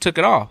while, then they took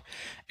it off,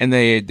 and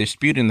they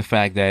disputing the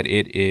fact that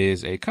it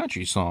is a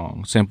country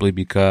song simply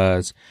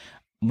because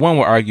one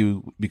would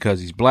argue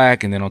because he's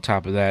black, and then on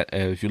top of that,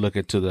 if you look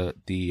into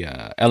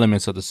the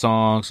elements of the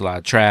songs, a lot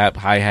of trap,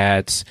 hi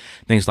hats,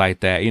 things like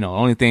that. You know, the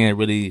only thing that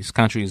really is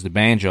country is the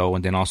banjo,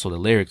 and then also the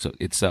lyrics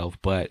itself,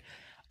 but.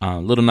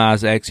 Lil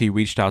Nas X, he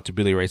reached out to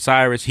Billy Ray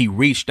Cyrus. He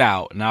reached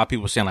out. Now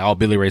people are saying like, oh,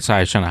 Billy Ray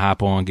Cyrus trying to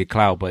hop on and get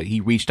clout, but he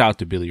reached out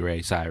to Billy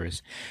Ray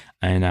Cyrus.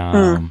 And,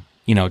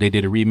 they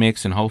did a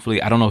remix and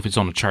hopefully, I don't know if it's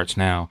on the charts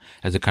now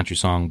as a country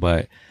song,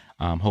 but,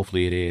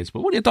 hopefully it is.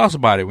 But what are your thoughts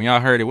about it? When y'all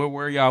heard it, where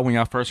were y'all when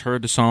y'all first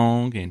heard the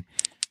song? And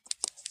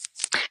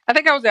I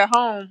think I was at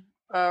home,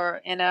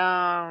 and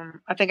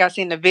I think I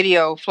seen the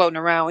video floating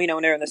around. When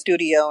they're in the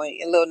studio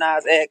and Lil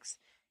Nas X,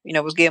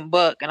 was getting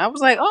buck, and I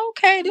was like, oh,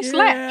 okay, this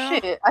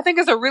slap shit. I think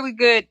it's a really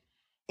good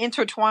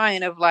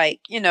intertwine of like,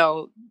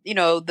 the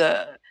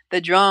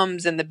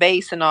drums and the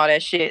bass and all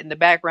that shit and the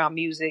background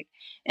music,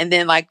 and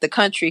then like the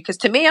country. Because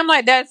to me, I'm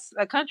like, that's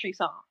a country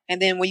song. And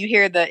then when you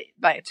hear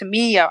to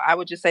me, I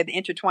would just say the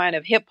intertwine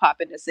of hip hop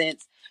in a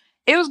sense.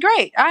 It was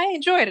great. I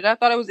enjoyed it. I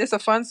thought it's a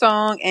fun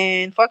song,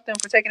 and fuck them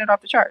for taking it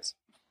off the charts.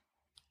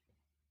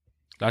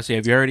 Darcy,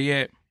 have you heard it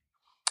yet?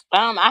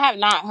 I have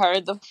not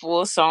heard the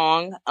full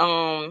song.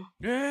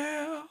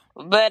 Yeah.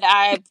 But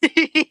I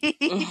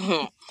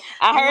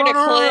heard a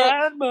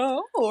clip.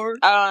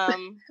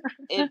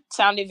 It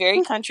sounded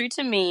very country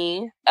to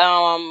me.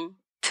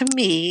 To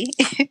me.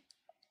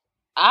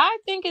 I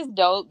think it's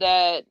dope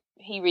that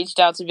he reached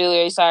out to Billy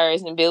Ray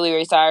Cyrus, and Billy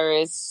Ray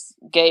Cyrus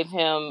gave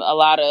him a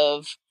lot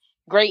of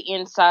great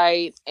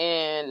insight,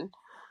 and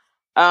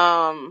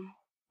I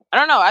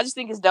don't know. I just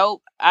think it's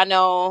dope. I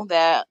know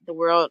that the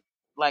world,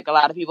 like a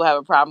lot of people, have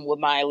a problem with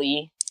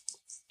Miley,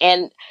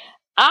 and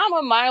I'm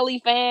a Miley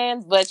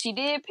fan, but she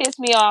did piss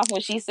me off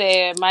when she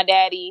said my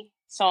daddy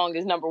song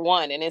is number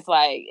one, and it's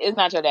like, it's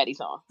not your daddy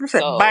song.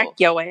 So back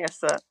your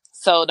ass up.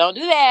 So don't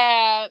do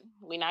that.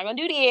 We're not gonna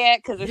do that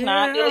because it's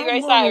not Billy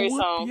Ray Cyrus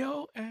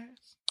song.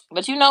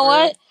 But you know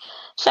what?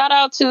 Shout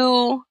out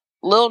to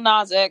Lil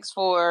Nas X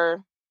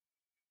for,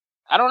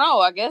 I don't know,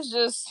 I guess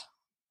just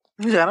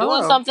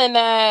doing something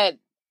that,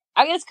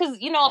 I guess because,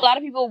 a lot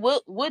of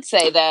people would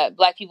say that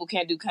black people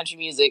can't do country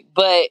music,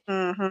 but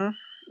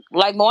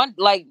like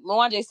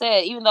Mwanje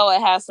said, even though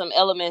it has some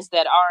elements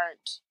that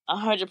aren't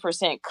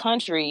 100%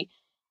 country,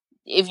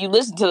 if you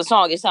listen to the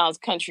song, it sounds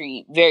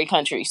country, very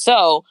country.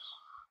 So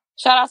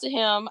shout out to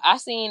him. I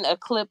seen a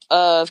clip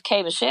of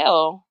K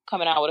Michelle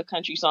coming out with a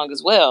country song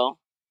as well.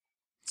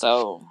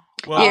 So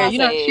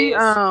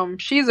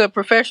she's a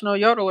professional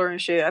yodeler and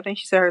shit. I think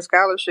she said her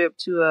scholarship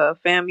to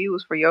FAMU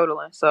was for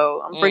yodeling,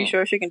 so I'm pretty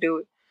sure she can do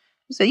it.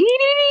 So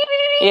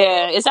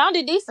yeah, it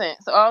sounded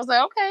decent. So I was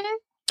like, okay.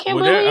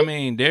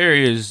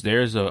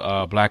 There's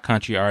a black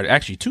country artist,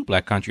 actually two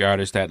black country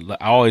artists that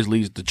always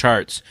leads the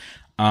charts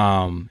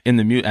in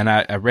the music, and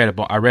I read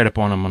up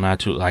on them not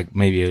too, like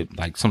maybe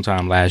like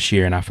sometime last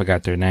year, and I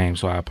forgot their name,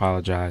 so I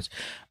apologize.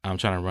 I'm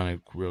trying to run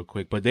it real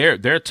quick, but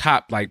they're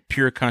top like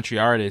pure country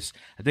artists.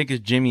 I think it's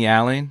Jimmy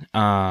Allen,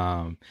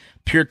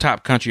 pure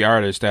top country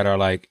artists that are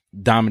like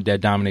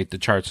that dominate the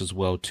charts as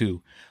well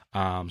too.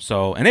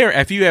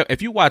 If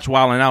you watch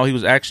Wildin' Out, he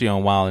was actually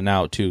on Wildin'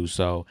 Out too,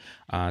 so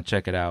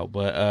check it out.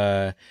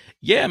 But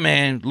yeah,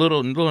 man,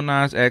 little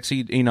Nas X,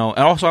 he, and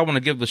also I want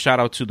to give the shout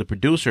out to the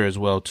producer as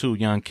well too,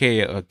 young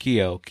Keo.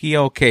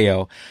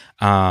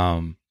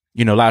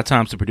 A lot of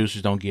times the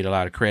producers don't get a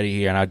lot of credit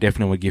here, and I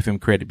definitely would give him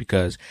credit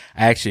because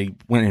I actually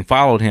went and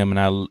followed him,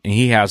 and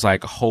he has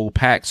like whole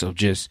packs of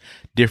just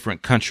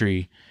different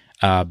country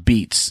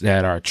beats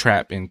that are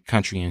trap and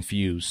country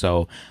infused.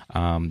 So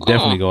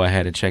definitely go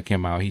ahead and check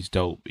him out. He's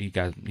dope. He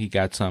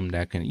got something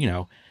that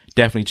can,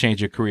 definitely change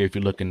your career if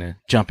you're looking to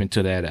jump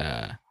into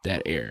that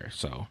era.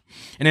 So,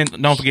 and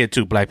then don't forget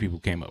too, black people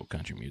came up with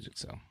country music.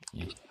 So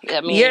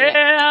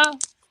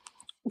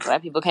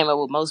black people came up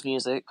with most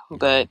music,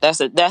 but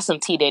that's some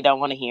tea they don't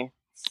want to hear.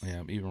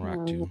 Yeah, even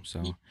rock too.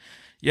 So,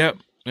 yep,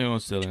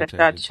 everyone's still check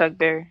out Chuck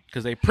Berry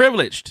because they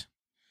privileged.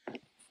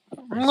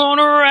 I'm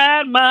gonna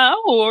ride my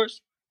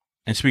horse.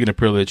 And speaking of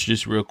privilege,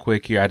 just real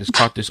quick here, I just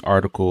caught this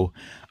article.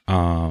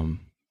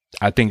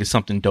 I think it's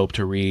something dope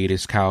to read.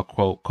 It's Kyle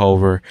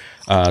Culver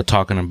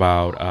talking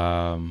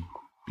about,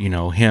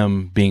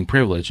 him being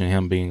privileged and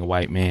him being a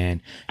white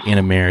man in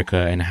America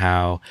and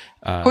how.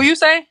 Who you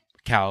say?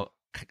 Kyle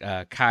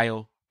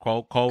Culver.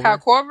 Kyle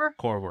Korver?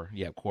 Corver.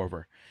 Yeah,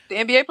 Corver. The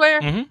NBA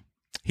player? Mm-hmm.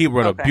 He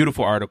wrote a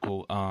beautiful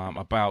article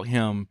about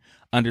him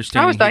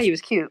understanding. I always thought he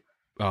was cute.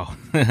 Oh,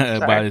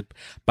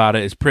 about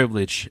his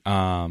privilege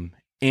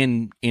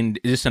in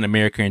just in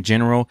America in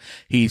general.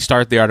 He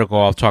started the article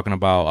off talking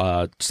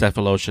about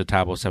Thabo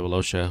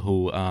Sefolosha,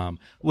 who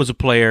was a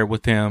player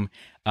with him.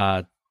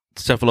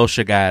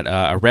 Sefolosha got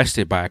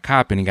arrested by a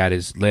cop and he got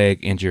his leg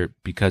injured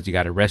because he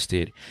got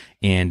arrested.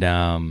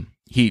 And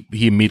he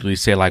immediately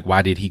said, like,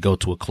 why did he go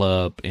to a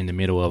club in the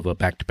middle of a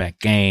back-to-back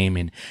game?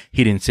 And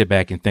he didn't sit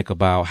back and think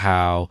about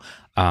how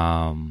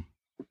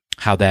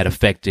that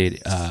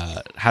affected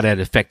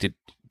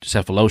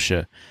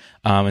Sefolosha.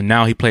 And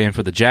now he playing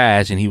for the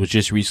Jazz, and he was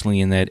just recently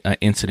in that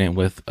incident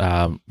with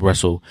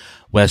Russell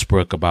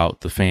Westbrook about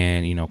the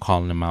fan,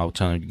 calling him out,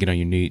 telling him to get on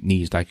your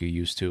knees like you're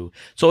used to.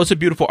 So it's a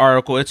beautiful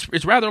article.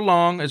 It's rather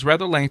long, it's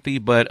rather lengthy,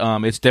 but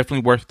it's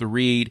definitely worth the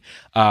read.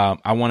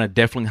 I want to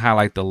definitely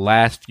highlight the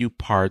last few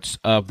parts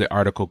of the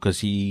article because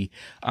he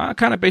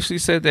kind of basically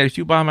said that if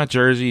you buy my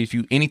jersey, if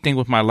you anything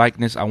with my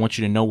likeness, I want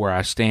you to know where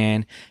I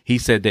stand. He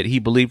said that he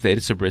believed that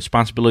it's a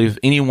responsibility of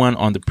anyone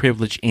on the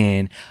privileged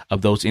end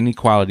of those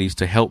inequalities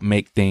to help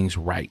make things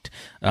right.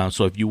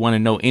 So if you want to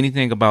know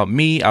anything about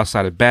me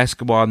outside of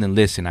basketball, then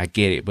listen, I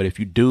get it. But if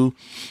you don't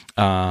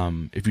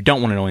want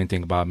to know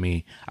anything about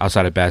me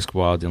outside of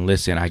basketball, then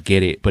listen, I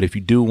get it. But if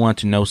you do want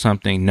to know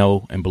something,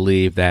 know and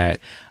believe that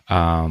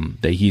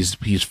that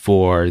he's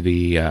for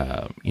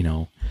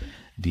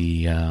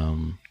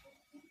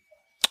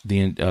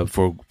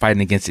for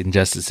fighting against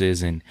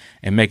injustices and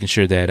making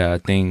sure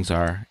that things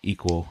are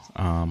equal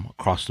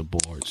across the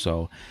board.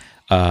 So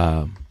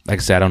like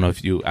I said, I don't know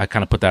if I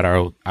kind of put that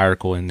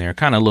article in there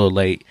kind of a little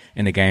late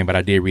in the game, but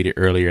I did read it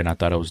earlier and I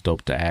thought it was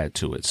dope to add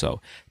to it.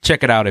 So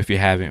check it out if you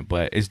haven't,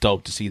 but it's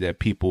dope to see that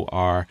people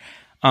are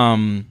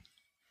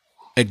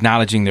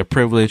acknowledging their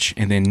privilege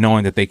and then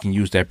knowing that they can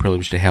use that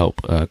privilege to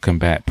help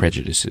combat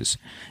prejudices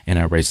and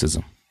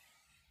racism.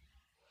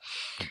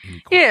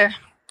 Yeah.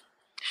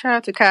 Shout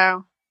out to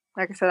Kyle.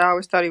 Like I said, I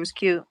always thought he was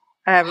cute.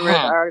 I haven't read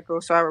the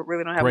article, so I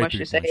really don't have much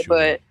to say,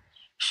 but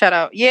shout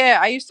out. Yeah,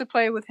 I used to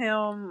play with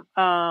him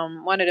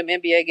one of them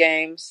NBA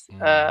games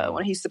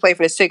when he used to play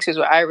for the Sixers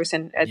with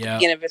Iverson at the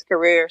beginning of his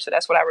career. So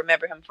that's what I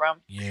remember him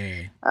from.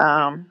 Yeah.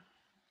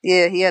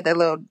 Yeah, he had that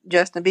little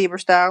Justin Bieber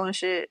style and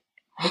shit.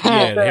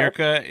 Yeah, the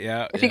haircut.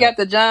 Yeah. If he got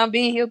the John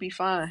B, he'll be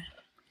fine.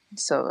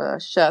 So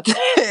shout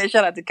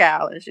out to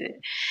Kyle and shit.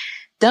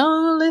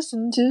 Don't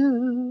listen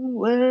to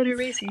what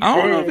Reese says. I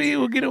don't know if he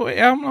will get away.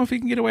 I don't know if he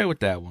can get away with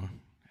that one.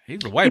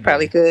 He's a white. He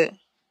probably could.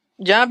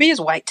 John B is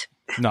white.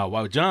 No,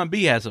 well, John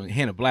B has a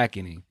hint of black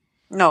in him.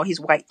 No, he's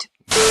white.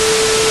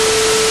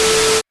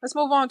 Let's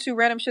move on to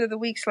random shit of the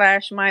week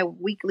 / my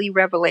weekly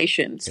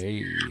revelations.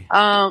 Hey.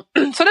 So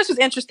this was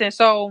interesting.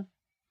 So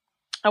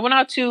I went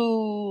out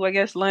to, I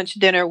guess, lunch,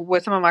 dinner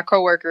with some of my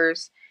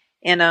coworkers,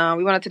 and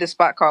we went out to this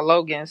spot called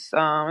Logan's. It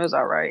was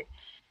all right.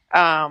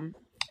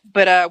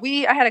 But I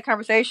had a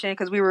conversation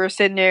because we were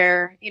sitting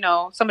there,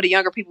 some of the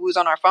younger people was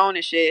on our phone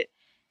and shit.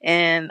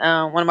 And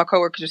one of my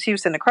coworkers, he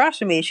was sitting across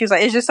from me. She was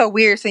like, it's just so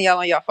weird seeing y'all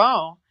on your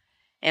phone.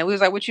 And we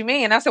was like, what you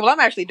mean? And I said, well, I'm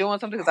actually doing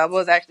something because I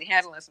was actually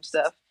handling some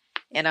stuff.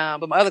 And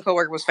but my other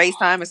coworker was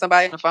FaceTiming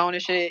somebody on the phone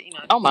and shit.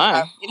 Oh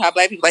my. You know how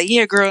black people like,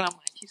 yeah, girl. And I'm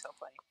like, she's so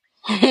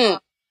funny.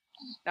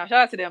 Now,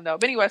 shout out to them, though.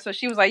 But anyway, so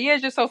she was like, yeah,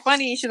 it's just so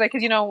funny. She's like,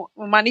 because,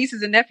 when my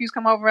nieces and nephews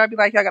come over, I'd be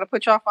like, y'all got to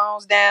put your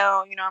phones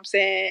down. You know what I'm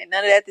saying?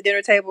 None of that at the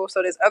dinner table.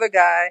 So this other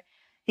guy,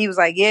 he was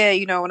like, yeah,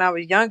 when I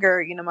was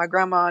younger, my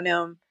grandma and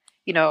them,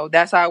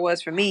 that's how it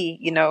was for me,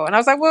 And I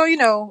was like,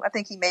 well, I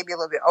think he may be a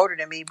little bit older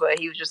than me, but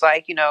he was just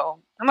like,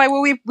 I'm like,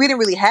 well, we didn't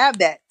really have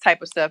that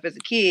type of stuff as a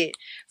kid.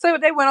 So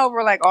they went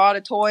over like all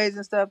the toys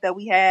and stuff that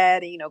we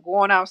had and,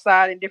 going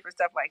outside and different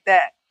stuff like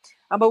that.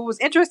 But what was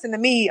interesting to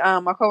me,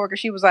 my coworker,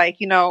 she was like,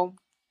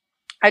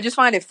 I just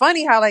find it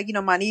funny how like,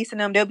 my niece and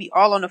them, they'll be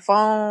all on the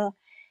phone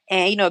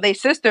and, they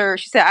sister,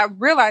 she said, I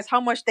realized how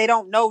much they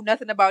don't know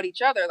nothing about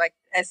each other, like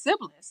as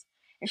siblings.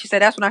 And she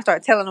said, that's when I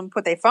started telling them to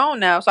put their phone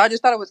down. So I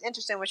just thought it was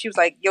interesting when she was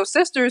like, your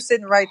sister is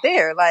sitting right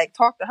there. Like,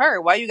 talk to her.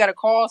 Why you got to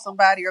call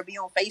somebody or be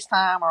on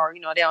FaceTime or,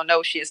 they don't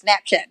know shit,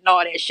 Snapchat and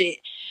all that shit.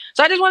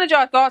 So I just wanted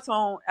y'all thoughts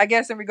on, I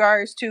guess, in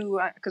regards to,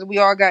 because we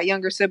all got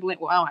younger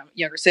siblings. Well, I don't have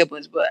younger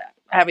siblings, but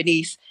I have a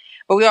niece.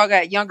 But we all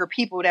got younger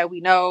people that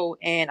we know.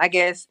 And I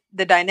guess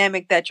the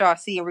dynamic that y'all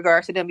see in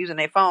regards to them using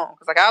their phone.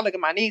 Because, like, I look at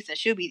my niece and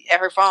she'll be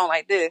at her phone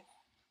like this.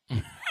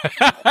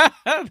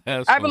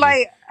 I'd be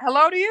like,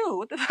 hello to you.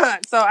 What the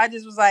fuck? So I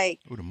just was like,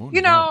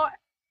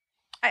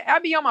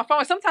 I'd be on my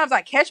phone. Sometimes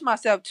I catch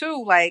myself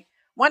too. Like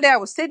one day I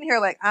was sitting here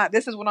like,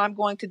 this is what I'm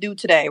going to do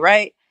today.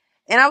 Right.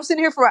 And I was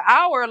sitting here for an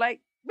hour, like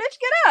bitch,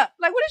 get up.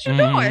 Like, what is you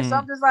doing? So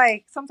I'm just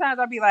like, sometimes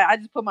I'll be like, I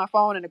just put my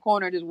phone in the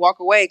corner and just walk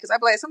away. Cause I'd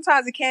be like,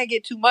 sometimes it can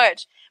get too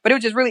much. But it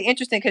was just really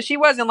interesting because she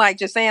wasn't like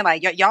just saying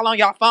like, y'all on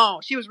y'all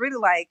phone. She was really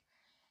like,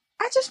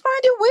 I just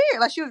find it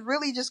weird. Like, she was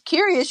really just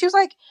curious. She was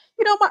like,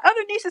 my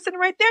other niece is sitting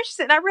right there. She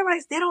said, and I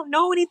realized they don't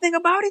know anything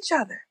about each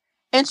other.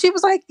 And she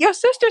was like, your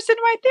sister's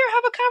sitting right there.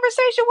 Have a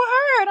conversation with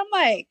her. And I'm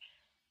like,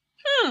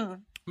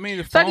 I mean,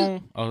 the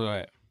phone. Go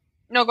ahead.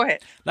 No, go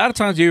ahead. A lot of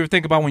times, you ever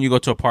think about when you go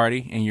to a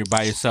party and you're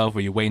by yourself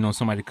or you're waiting on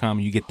somebody to come,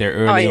 you get there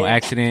early on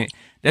accident.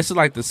 That's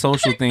like the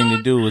social thing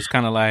to do. It's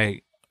kind of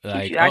like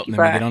let me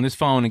get on this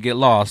phone and get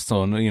lost.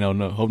 So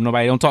hope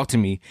nobody don't talk to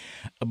me.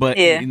 But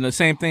the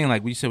same thing,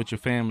 like we said with your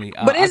family.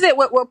 But is it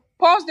what?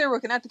 Pause there,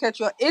 Rick, not to cut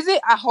you off. Is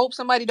it? I hope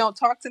somebody don't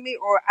talk to me,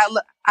 or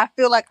I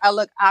feel like I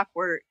look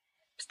awkward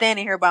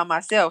standing here by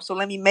myself. So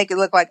let me make it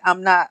look like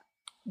I'm not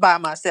by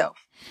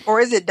myself.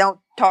 Or is it don't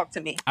talk to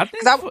me? I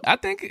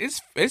think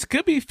it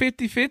could be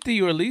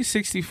 50-50 or at least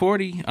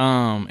 60-40,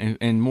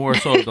 and more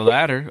so the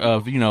latter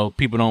of,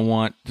 people don't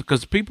want,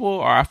 because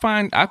I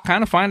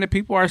kind of find that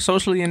people are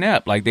socially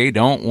inept. Like, they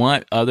don't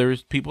want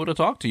people to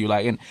talk to you.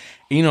 Like, and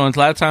a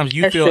lot of times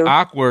you feel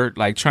awkward,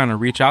 like trying to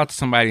reach out to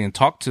somebody and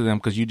talk to them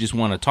because you just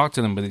want to talk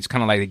to them, but it's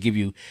kind of like they give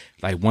you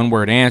like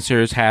one-word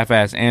answers,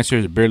 half-ass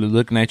answers, barely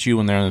looking at you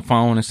when they're on the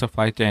phone and stuff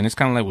like that. And it's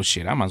kind of like, well,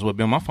 shit, I might as well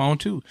be on my phone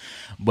too.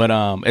 But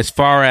as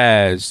far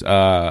as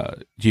to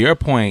your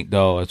point,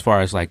 though, as far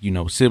as like,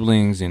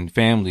 siblings and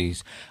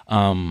families,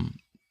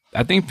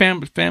 I think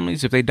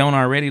families, if they don't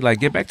already, like,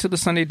 get back to the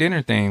Sunday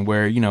dinner thing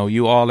where,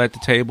 you all at the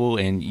table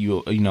and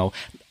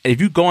if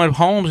you go in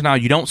homes now,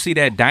 you don't see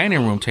that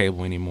dining room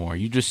table anymore.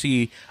 You just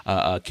see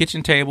a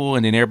kitchen table,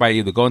 and then everybody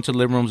either go into the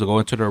living rooms or go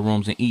into their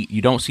rooms and eat.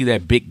 You don't see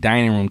that big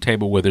dining room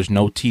table where there's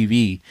no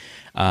TV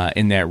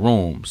in that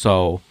room.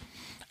 So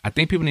I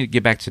think people need to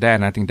get back to that,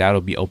 and I think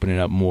that'll be opening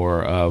up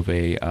more of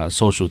a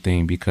social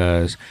thing,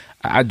 because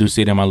I do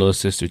see it in my little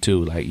sister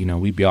too. Like,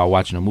 we'd be all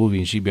watching a movie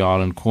and she'd be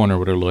all in the corner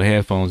with her little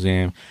headphones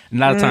in. And a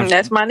lot of times,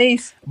 that's my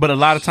niece. But a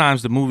lot of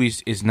times the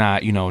movies is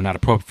not, not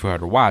appropriate for her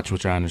to watch,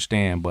 which I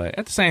understand. But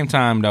at the same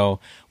time, though,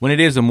 when it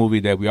is a movie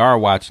that we are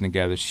watching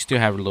together, she still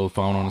have her little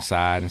phone on the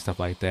side and stuff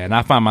like that. And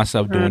I find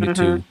myself doing it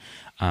too.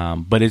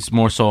 But it's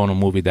more so on a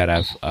movie that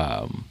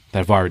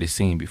I've already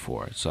seen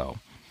before. So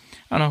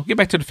I don't know. Get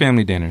back to the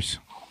family dinners.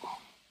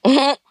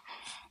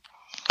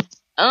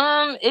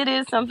 It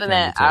is something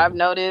that I've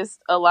noticed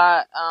a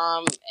lot,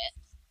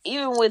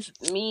 even with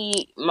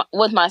me,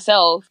 with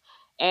myself,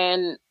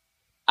 and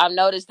I've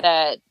noticed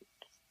that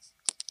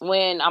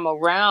when I'm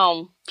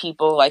around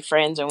people like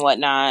friends and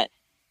whatnot,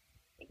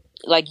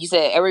 like you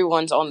said,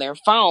 everyone's on their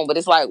phone, but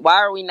it's like, why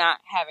are we not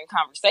having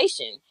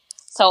conversation?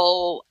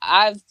 So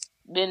I've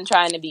been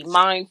trying to be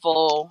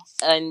mindful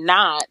and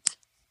not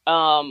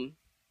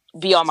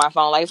be on my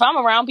phone. Like, if I'm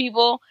around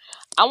people,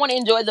 I want to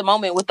enjoy the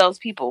moment with those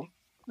people.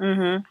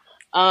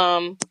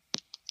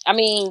 I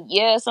mean,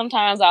 yeah,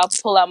 sometimes I'll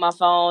pull out my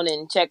phone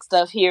and check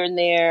stuff here and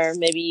there,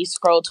 maybe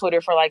scroll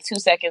Twitter for like 2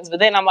 seconds, but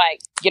then I'm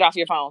like, get off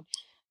your phone,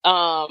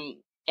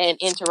 and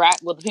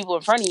interact with the people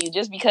in front of you,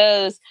 just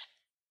because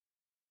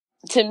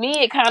to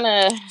me, it kind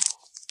of,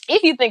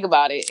 if you think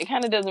about it, it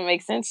kind of doesn't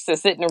make sense to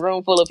sit in a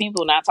room full of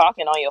people not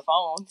talking on your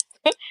phone.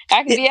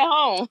 I could be at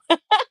home.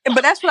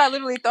 But that's what I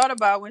literally thought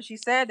about when she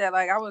said that.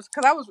 Like, I was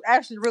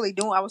actually really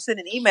I was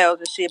sending emails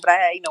and shit, but I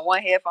had,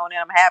 one headphone in,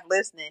 I'm half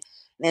listening.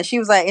 And she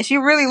was like, and she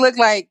really looked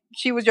like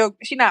she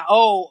not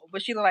old,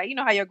 but she looked like,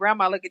 how your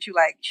grandma look at you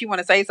like she want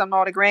to say something to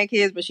all the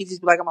grandkids, but she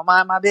just be like, I'm gonna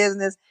mind my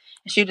business.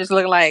 And she just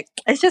looked like,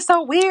 it's just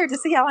so weird to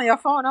see y'all on your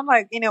phone. I'm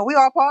like, we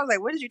all paused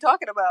like, what is you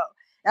talking about?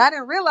 And I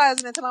didn't realize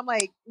it until I'm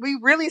like, we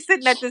really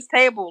sitting at this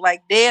table,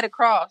 like dead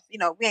across, we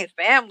ain't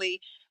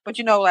family, but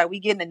like we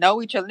getting to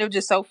know each other. And it was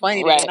just so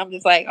funny. Right. And I'm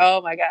just like,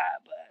 oh my God.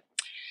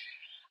 But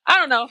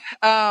I don't know.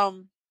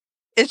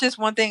 It's just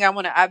one thing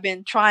I've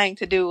been trying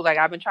to do. Like,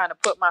 I've been trying to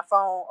put my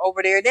phone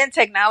over there. Then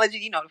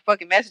technology, the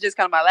fucking messages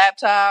come to my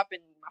laptop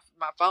and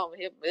my phone.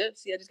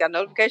 See, I just got a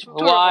notification from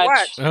Twitter.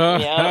 Watch.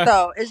 Yeah.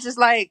 So it's just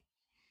like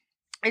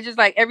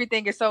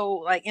everything is so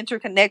like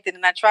interconnected,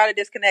 and I try to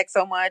disconnect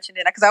so much. And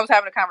then, because I was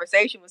having a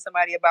conversation with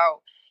somebody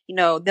about,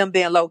 them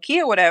being low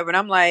key or whatever. And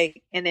I'm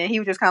like, and then he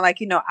was just kind of like,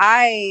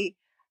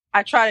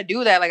 I try to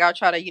do that. Like, I'll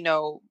try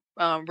to,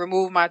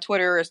 remove my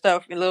Twitter or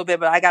stuff a little bit,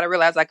 but I got to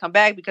realize I come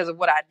back because of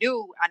what I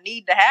do. I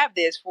need to have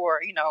this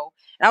for, and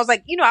I was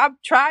like, I've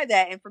tried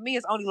that. And for me,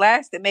 it's only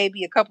lasted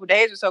maybe a couple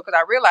days or so. Cause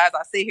I realized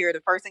I sit here.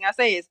 The first thing I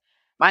say is,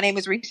 my name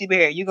is Reese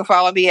Bear. You can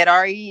follow me at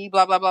RE,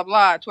 blah, blah, blah,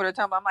 blah, Twitter.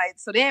 I'm like,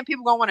 so then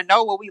people going to want to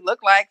know what we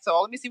look like.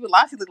 So let me see what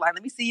Lassie look like.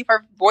 Let me see if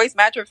her voice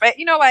match her face,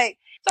 like,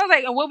 so I was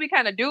like, and what we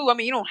kind of do, I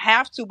mean, you don't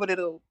have to, but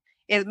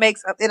it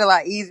makes it a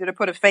lot easier to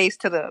put a face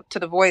to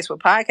the voice with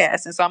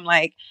podcasts. And so I'm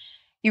like,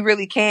 you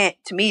really can't,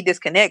 to me,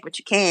 disconnect, but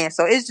you can.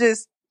 So it's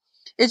just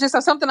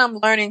something I'm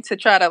learning to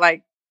try to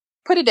like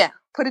put it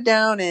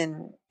down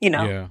and,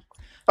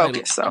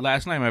 focus. So Like,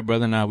 last night, my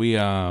brother and I,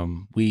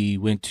 we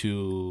went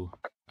to,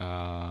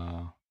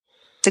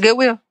 To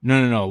Goodwill.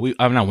 No.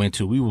 I'm not went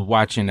to. We were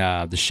watching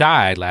The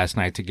Shy last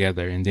night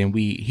together, and then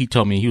he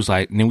told me, he was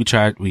like, and then we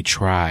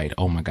tried.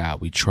 Oh my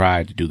God, we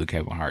tried to do the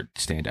Kevin Hart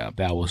stand up.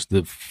 That was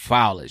the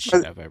foulest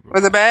shit I've ever.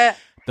 Was it bad?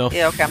 The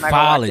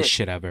foulest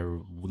shit I've ever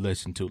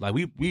listened to. Like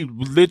we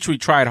literally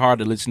tried hard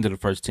to listen to the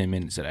first 10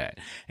 minutes of that.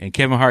 And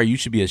Kevin Hart, you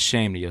should be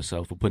ashamed of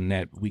yourself for putting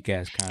that weak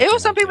ass content. It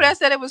was some people that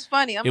said it was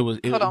funny. It was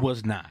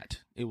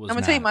not. It was. I'm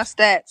gonna tell you my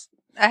stats.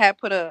 I had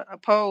put a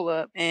poll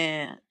up,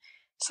 and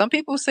some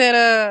people said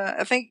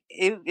I think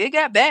it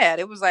got bad.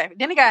 It was like,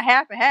 then it got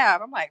half and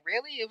half. I'm like,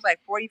 really? It was like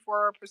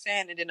 44%,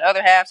 and then the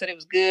other half said it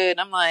was good. And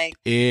I'm like,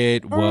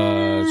 it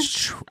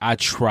was. I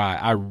tried.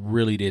 I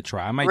really did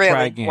try. I might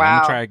try again. Wow. I'm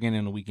gonna try again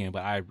in the weekend.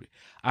 But I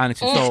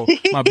honestly, so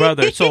my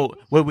brother. So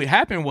what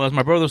happened was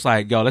my brother was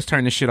like, "Yo, let's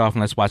turn this shit off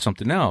and let's watch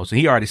something else." And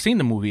he already seen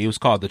the movie. It was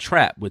called The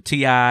Trap with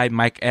T.I.,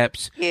 Mike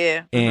Epps.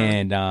 Yeah.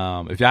 And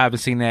if y'all haven't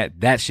seen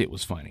that shit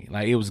was funny.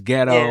 Like it was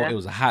ghetto. Yeah. It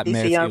was a hot DC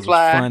mess. Young It was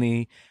Fly,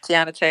 funny.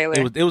 Tiana Taylor.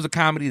 It was a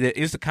comedy that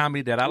is a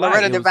comedy that I like.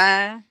 Loretta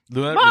Devine.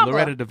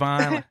 Loretta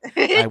Devine.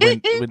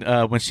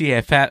 Like when she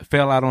had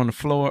fell out on the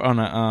floor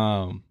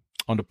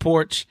on the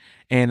porch,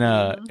 and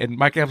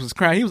Mike Epps was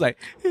crying. He was like,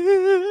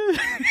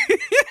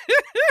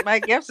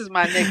 Mike Epps is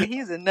my nigga.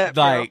 He's a nut.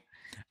 Like,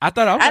 I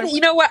thought you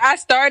know what? I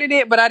started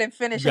it, but I didn't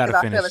finish it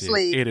because I fell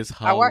asleep. It is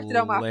hilarious. I watched it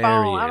on my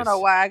phone. I don't know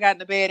why I got in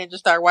the bed and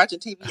just started watching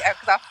TV because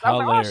I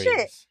was like, oh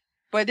shit.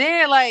 But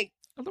then like,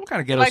 what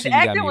kind of ghetto like shit the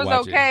you got acting me was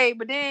watching? okay,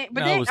 but then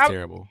it was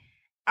terrible.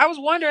 I was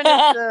wondering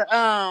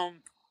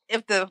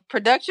if the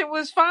production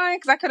was fine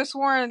because I could have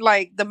sworn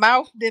like the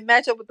mouth didn't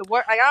match up with the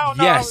word. Like I don't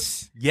know.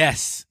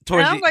 Yes.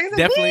 Towards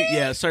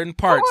definitely, certain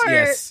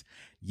parts.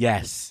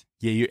 Yes.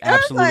 Yeah, you're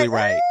absolutely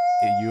right.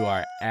 You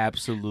are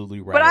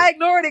absolutely right. But I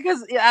ignored it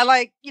because I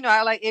like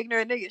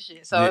ignorant nigga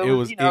shit. So it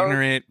was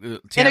ignorant.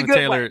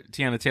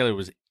 Tiana Taylor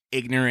was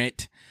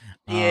ignorant.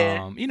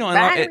 Yeah.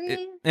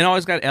 And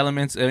always got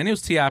elements. And it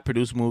was T.I.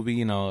 produced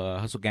movie,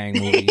 Hustle Gang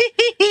movie.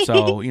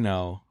 So,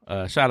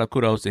 shout out,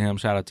 kudos to him.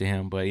 Shout out to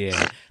him. But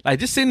yeah, like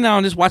just sitting down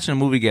and just watching a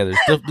movie together,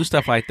 do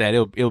stuff like that.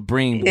 It'll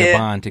bring the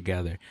bond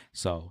together.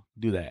 So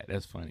do that.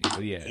 That's funny.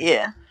 But yeah.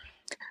 Yeah.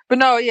 But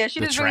no, yeah, she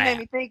just really made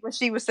me think when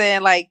she was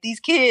saying like these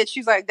kids,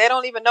 she's like, they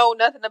don't even know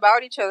nothing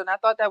about each other. And I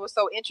thought that was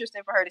so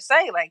interesting for her to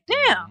say, like,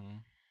 damn. Mm-hmm.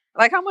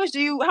 Like how much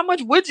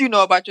would you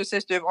know about your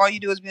sister if all you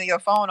do is be on your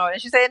phone?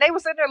 And she said, and they were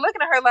sitting there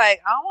looking at her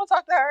like, I don't want to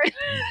talk to her.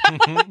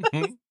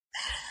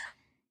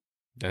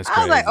 That's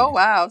crazy. I was like, oh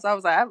wow. So I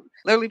was like, I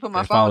literally put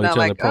my phone down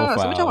like, oh,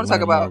 so what y'all want to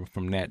talk about?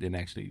 From that didn't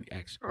actually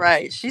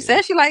right. She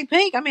said she liked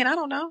pink. I mean, I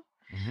don't know.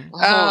 Mm-hmm.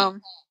 All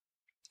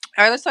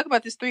right, let's talk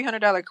about this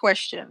 $300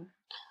 question.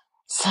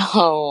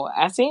 So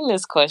I seen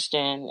this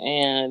question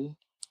and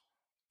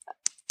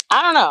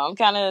I don't know. I'm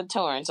kind of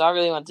torn. So I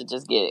really want to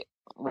just get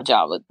what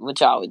y'all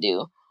would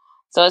do.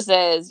 So it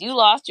says you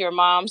lost your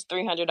mom's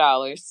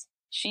 $300.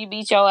 She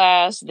beat your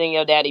ass, then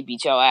your daddy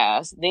beat your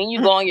ass. Then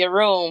you go in your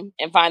room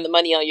and find the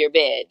money on your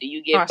bed. Do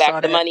you give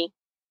back the money?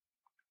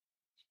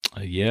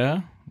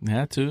 Yeah,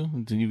 had to.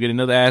 Then you get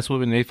another ass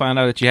whooping and they find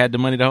out that you had the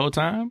money the whole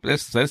time?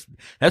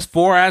 That's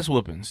 4 ass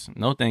whoopings.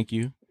 No, thank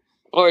you.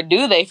 Or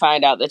do they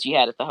find out that you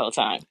had it the whole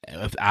time?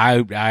 I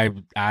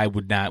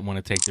would not want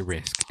to take the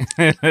risk.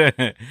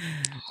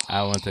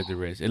 I want to take the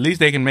risk. At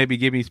least they can maybe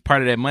give me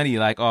part of that money,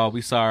 like, oh,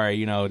 we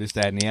sorry, this,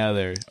 that, and the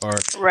other. Or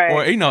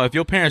if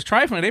your parents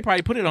trifling, they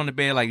probably put it on the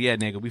bed, like, yeah,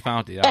 nigga, we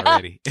found it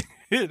already.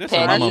 That's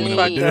what my mama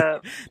would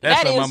do.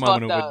 That's what my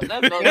mama would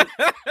do.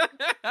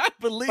 I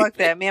believe fuck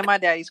that. Me and my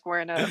daddy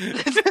squaring up.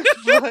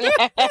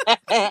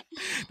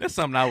 That's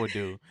something I would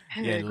do.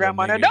 Yeah,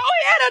 grandma, don't hit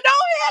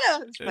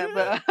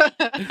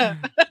her.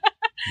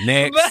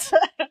 Next.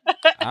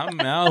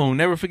 I'll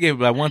never forget,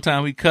 but one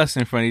time we cussed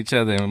in front of each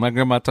other, and my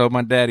grandma told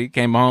my daddy, he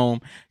came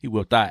home, he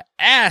whipped our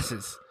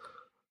asses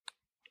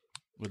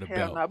with a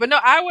belt. No. But no,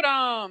 I would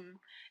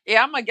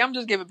I'm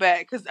just give it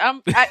back because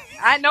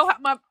I know how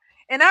my,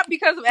 and not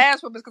because of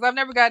ass whoopings, because I've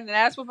never gotten an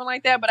ass whooping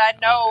like that, but I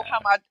know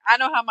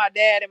how my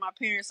dad and my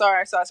parents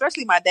are. So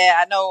especially my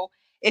dad, I know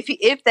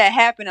if that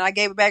happened and I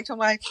gave it back to him,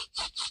 like,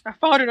 I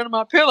found it under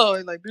my pillow,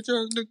 and like, bitch,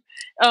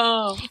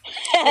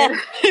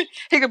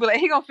 he could be like,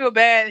 he gonna feel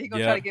bad, he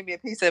gonna try to give me a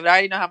piece of it. I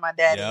already know how my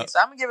dad is, so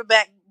I'm gonna give it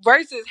back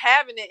versus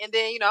having it and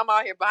then I'm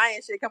out here buying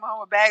shit, coming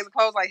home with bags of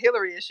clothes like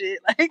Hillary and shit.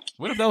 Like,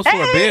 what if that was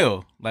for a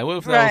bill? Like, what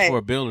if that was for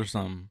a bill or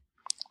something?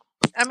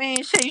 I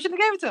mean, shit, you should have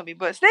gave it to me,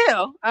 but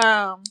still,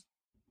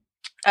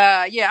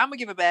 yeah, I'm gonna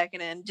give it back,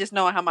 and then just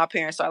knowing how my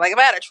parents are. Like, if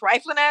I had a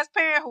trifling ass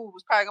parent who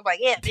was probably gonna be like,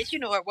 "Yeah, bitch, you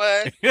know it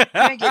was. You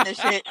ain't getting this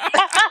shit.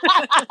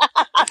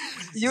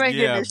 You ain't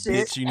getting this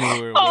shit. Bitch, you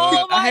knew where it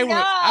was."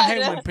 I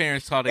hate when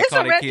parents call their kids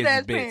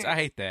bitch. I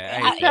hate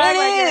that.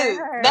 It is.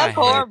 That's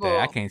horrible.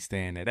 That. I can't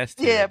stand that. That's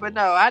terrible. Yeah, but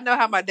no, I know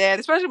how my dad,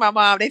 especially my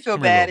mom, they feel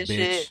bad and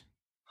shit.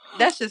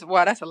 That's just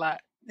that's a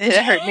lot.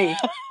 That hurt me.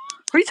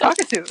 Who are you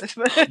talking to?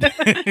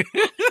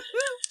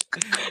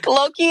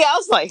 Low key, I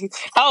was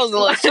a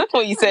little shook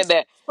when you said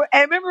that.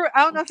 I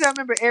don't know if y'all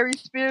remember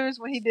Aries Spears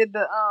when he did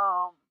the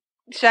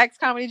Shaq's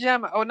Comedy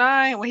Jam in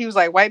 2009 when he was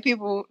like, white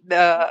people,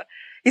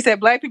 He said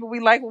black people we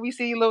like when we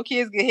see little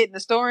kids get hit in the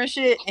store and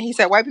shit. And he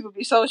said white people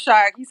be so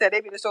shocked. He said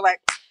they be in the store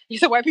like. He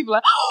said white people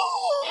like.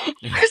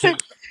 He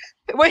said,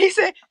 what he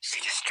said?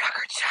 She just struck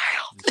her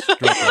child.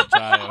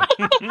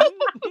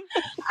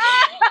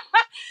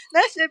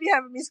 That shit be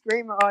having me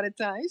screaming all the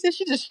time. He said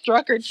she just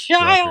struck her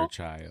child.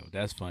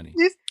 That's funny.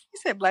 He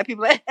said black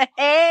people like.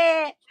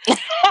 He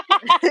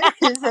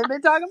said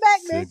been talking back,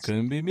 bitch. It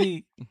couldn't be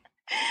me.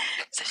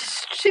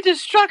 She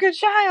just struck her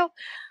child.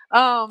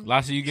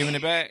 Lassie, you giving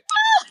it back?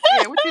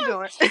 Yeah, what you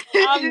doing?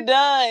 I'm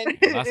done.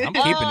 Lassie, I'm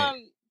keeping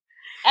it.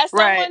 As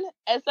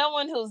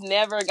someone who's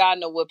never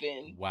gotten a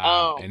whooping,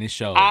 wow, and it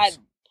shows.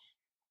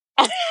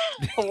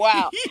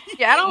 Wow.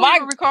 Yeah, I don't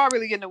even recall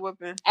really getting a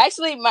whooping.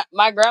 Actually,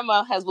 my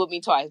grandma has whooped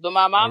me twice, but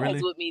my mom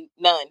has whooped me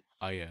none.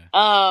 Oh yeah.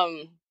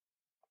 I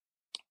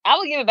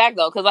would give it back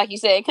though, because like you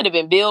said, it could have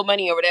been bill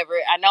money or whatever.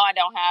 I know I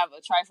don't have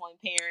a trifling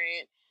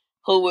parent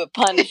who would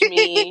punish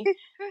me.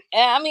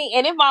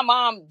 And if my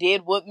mom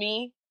did whoop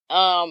me,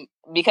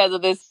 because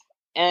of this,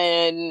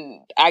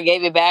 and I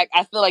gave it back,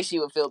 I feel like she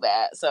would feel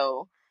bad.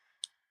 So,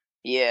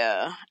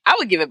 yeah, I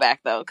would give it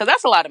back though, because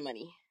that's a lot of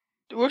money.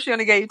 What if she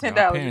only gave you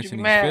 $10? Would you be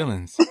mad?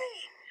 Feelings.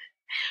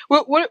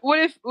 What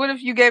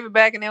if you gave it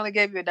back and they only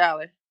gave you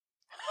 $1?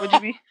 Would you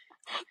be?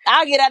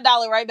 I'll get that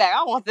 $1 right back.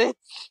 I want this.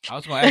 I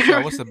was gonna ask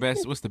y'all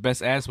what's the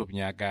best ass whooping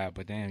y'all got,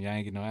 but damn, y'all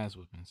ain't get no ass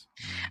whoopings.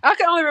 I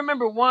can only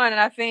remember one, and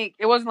I think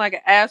it wasn't like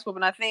an ass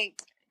whooping. I think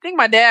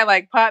my dad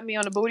like popped me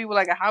on the booty with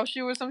like a house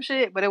shoe or some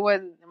shit, but it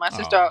wasn't. My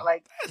sister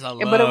like that's a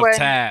love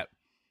tap.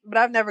 But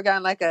I've never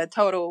gotten like a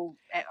total.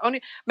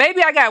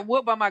 Maybe I got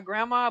whooped by my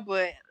grandma,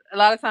 but a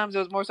lot of times it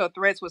was more so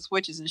threats with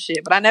switches and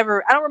shit. But I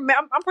don't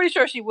remember. I'm pretty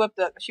sure she whooped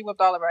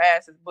all of her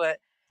asses, but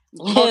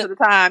most of the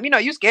time,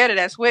 you scared of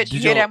that switch. You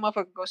hear that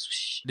motherfucker go.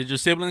 Shh. Did your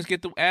siblings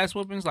get the ass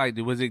whoopings? Like,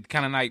 was it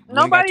kind of like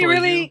nobody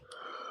really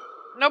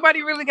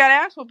got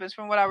ass whoopings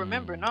from what I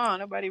remember. No,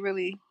 nobody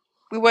really.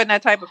 We wasn't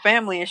that type of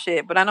family and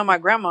shit. But I know my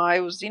grandma. It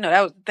was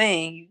that was the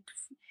thing.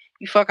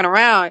 You fucking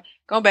around,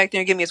 going back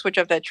there and give me a switch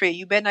off that tree.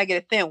 You better not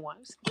get a thin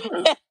one.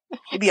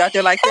 You be out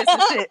there like this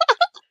and shit,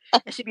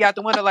 and she be out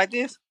the window like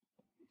this.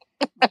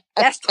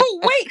 That's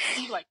too weight.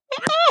 She's like,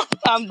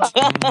 I'm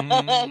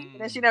done. And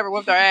then she never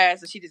whooped her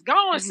ass, and she just go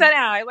on and sit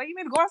down. Like, you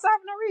made me go outside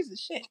for no reason.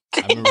 Shit.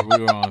 I remember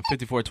we were on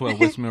 5412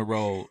 West Mill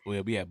Road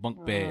where we had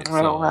bunk beds.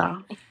 Oh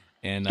wow.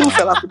 And who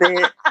fell off the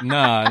bed?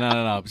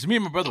 No. So me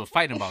and my brother were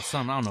fighting about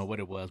something. I don't know what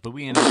it was, but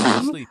we ended up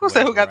falling asleep. Who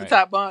said who got the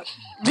top bunk?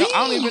 No,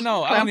 I don't even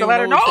know. I don't even know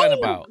what we were fighting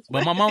about.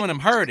 But my mom and them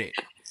heard it.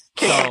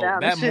 So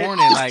that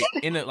morning,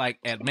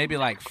 at maybe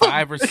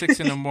 5 or 6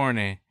 in the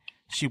morning,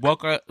 she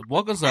woke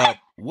us up,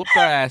 whooped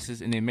our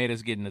asses, and then made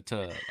us get in the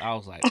tub. I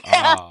was like,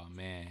 oh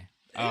man.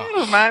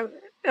 Oh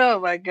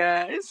my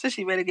God. So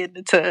she made us get in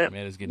the tub.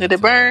 Did it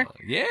burn?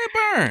 Yeah, it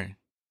burned.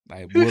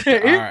 Like whooped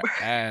our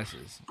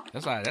asses.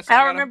 That's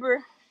I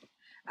remember.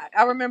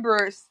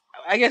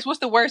 I guess what's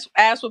the worst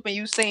ass whooping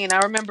you've seen? I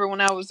remember when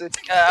I was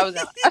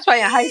probably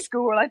in high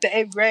school or like the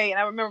 8th grade, and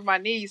I remember my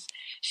niece.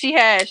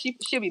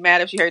 She'll be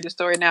mad if she heard the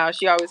story now.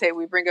 She always said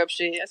we bring up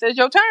shit. I said it's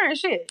your turn,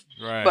 shit.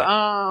 Right. But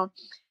I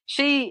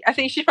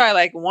think she's probably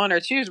like 1 or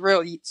 2. She was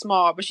real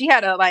small, but she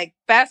had a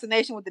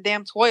fascination with the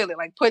damn toilet,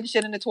 like putting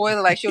shit in the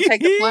toilet. Like she'll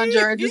take the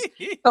plunger and just.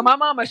 So my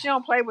mama, she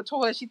don't play with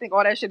toilets. She think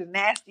all that shit is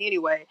nasty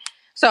anyway.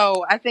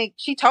 So I think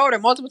she told her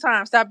multiple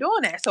times, stop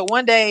doing that. So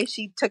one day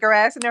she took her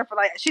ass in there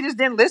she just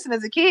didn't listen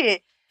as a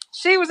kid.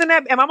 She was in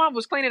that, and my mom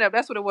was cleaning up.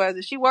 That's what it was.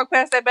 And she walked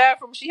past that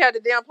bathroom. She had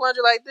the damn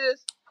plunger like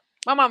this.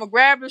 My mama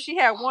grabbed her. She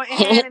had one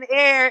hand in the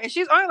air, and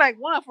she's only like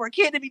 1 for a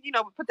kid to be,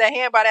 put that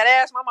hand by that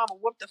ass. My mama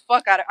whooped the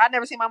fuck out of her. I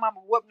never seen my mama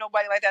whoop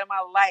nobody like that in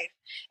my life.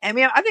 And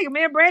I think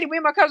me and Brandy, me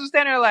and my cousin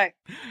standing there like,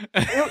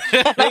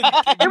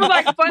 it was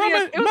like funny.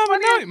 It was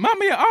funny.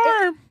 Mama, your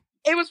arm.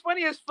 It was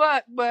funny as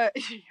fuck, but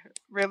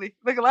really,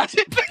 look a lot. She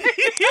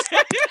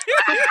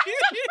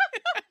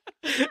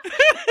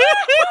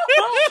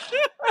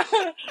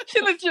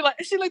looked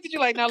at you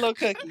like, now little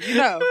cookie,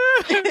 Shut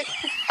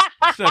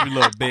up, you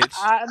little bitch.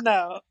 I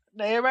know.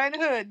 Everybody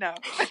in the hood know.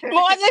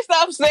 Boy, just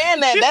stop saying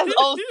that. That's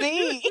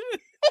OC.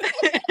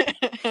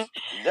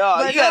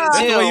 Dog, you gotta That's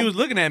chill. the way you was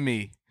looking at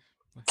me.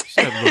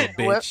 Shut up, little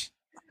bitch. Well,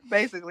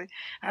 basically,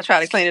 I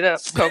try to clean it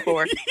up, go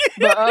for it.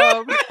 But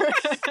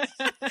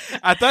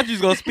I thought you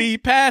was gonna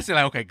speed past it.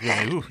 Like, okay,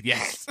 good. Ooh,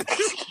 yes.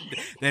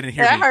 They didn't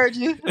hear me. I heard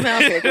you. No,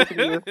 okay, good for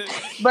you.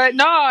 But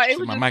no, it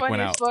was my just mic funny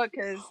went as out. fuck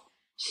because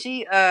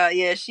she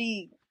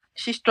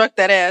struck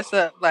that ass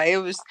up. Like it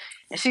was,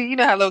 and you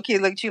know how little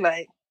kids look at you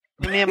like.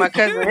 And me and my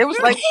cousin, it was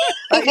like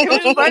it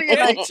was funny.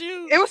 Like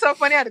it was so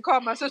funny. I had to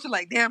call my sister.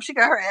 Like, damn, she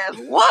got her ass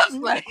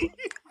whooped. Like.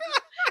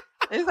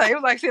 It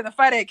was like seeing a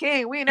fight at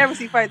King. We ain't never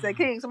see fights at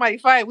King. Somebody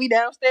fight, we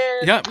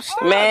downstairs. Yep.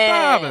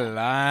 Stop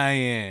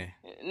lying.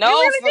 No, you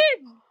really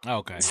didn't.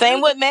 Okay.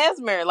 Same with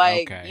Mesmer.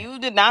 Like Okay. you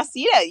did not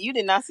see that. You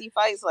did not see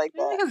fights like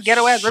that. Because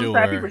ghetto ass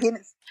Riverside Sure. people hitting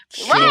it.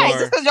 Right,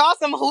 just because y'all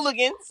some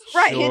hooligans.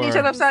 Right, hitting each Sure.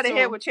 other upside the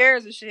head with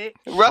chairs and shit.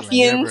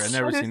 Ruffians. I've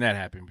never seen that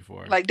happen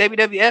before. Like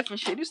WWF and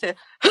shit. You said,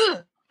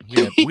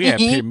 we had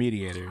peer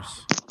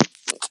mediators.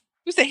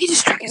 you said he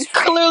just struck his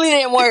Clearly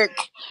didn't work.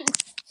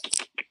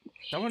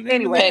 That one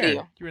Anyway. there.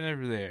 You were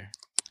never there.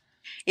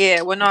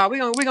 Yeah, well, no, we're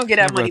gonna get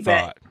our Never money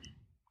back. thought.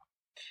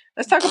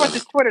 Let's talk about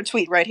this Twitter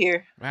tweet right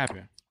here. What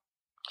happened?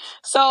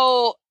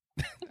 So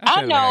I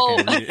said it know,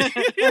 like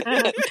I can't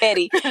read it.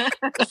 petty.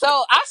 So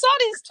I saw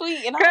this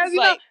tweet and I Because was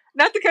like,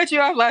 not to cut you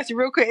off, Lassie,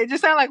 real quick. It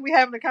just sounded like we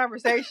having a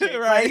conversation,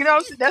 Right.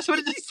 Like, that's what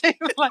it just seemed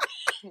like.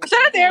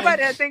 Shout out to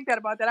everybody that think that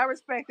about that. I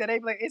respect that. They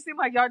be like, it seemed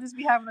like y'all just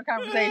be having a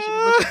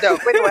conversation, which is dope.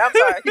 But anyway, I'm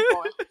sorry. Keep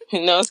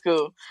going. no, it's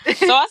cool.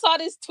 So I saw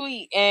this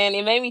tweet and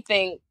it made me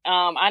think.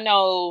 I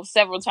know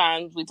several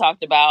times we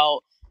talked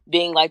about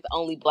being like the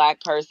only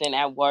black person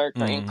at work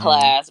or in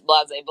class,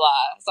 blah, blah,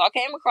 blah. So I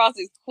came across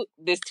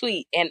this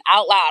tweet and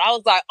out loud, I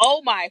was like,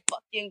 oh my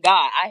fucking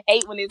God, I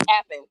hate when this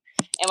happens.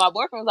 And my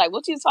boyfriend was like,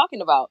 what you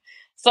talking about?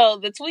 So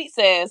the tweet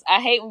says,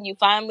 I hate when you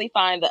finally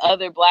find the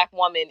other black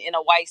woman in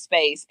a white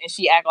space and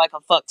she act like a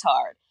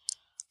fucktard.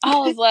 I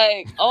was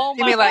like, oh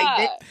my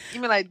God.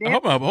 You mean like I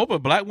hope a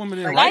black woman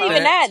didn't Not write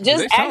even that, just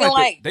They sound acting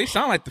like they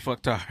sound like the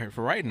fucktard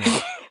for writing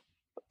it.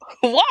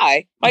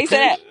 Why? Why you say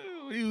that?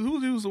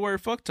 Who used the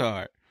word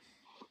fucktard?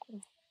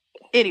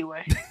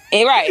 Anyway.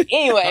 Right.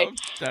 Anyway. I'm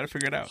trying to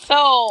figure it out.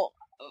 So,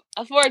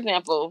 for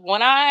example,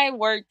 when I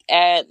worked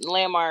at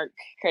Landmark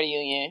Credit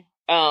Union,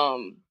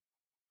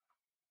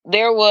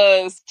 there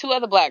was two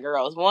other black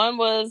girls. One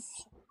was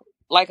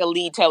like a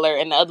lead teller,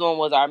 and the other one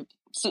was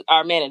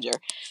our manager.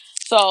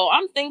 So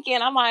I'm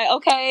like,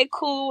 okay,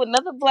 cool,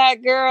 another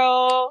black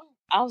girl.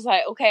 I was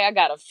like, okay, I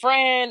got a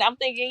friend. I'm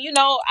thinking,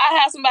 I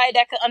have somebody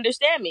that could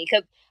understand me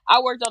because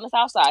I worked on the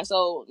South Side.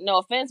 So no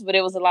offense, but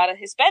it was a lot of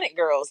Hispanic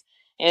girls,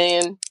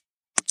 and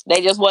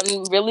they just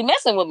wasn't really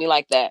messing with me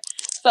like that.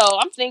 So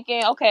I'm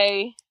thinking,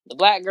 okay, the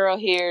black girl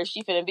here,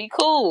 she finna be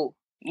cool.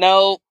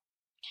 Nope.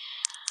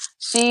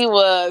 She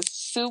was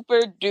super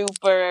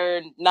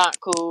duper not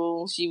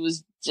cool. She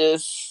was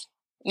just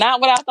not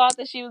what I thought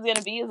that she was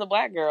gonna be as a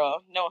black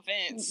girl. No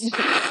offense.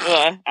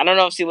 I don't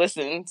know if she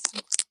listens.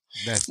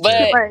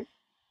 But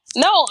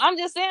no, I'm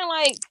just saying,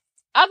 like,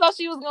 I thought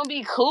she was gonna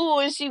be cool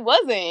and she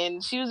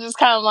wasn't. She was just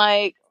kind of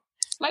like,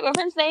 my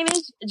boyfriend's name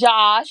is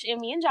Josh, and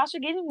me and Josh are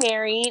getting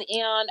married,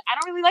 and I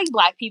don't really like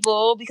black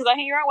people because I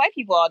hang around white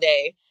people all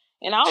day.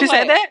 And I was She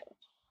said that?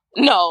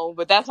 No,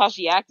 but that's how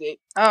she acted.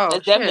 Oh,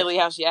 that's definitely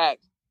how she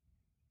acts.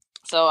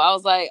 So I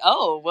was like,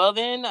 oh, well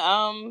then,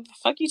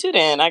 fuck you too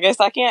then. I guess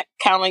I can't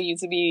count on you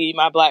to be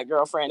my black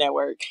girlfriend at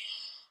work.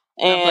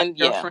 And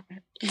yeah.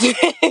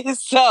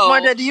 So,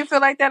 Marta, do you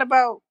feel like that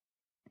about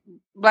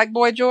Black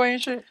Boy Joy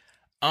and shit?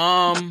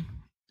 Melange's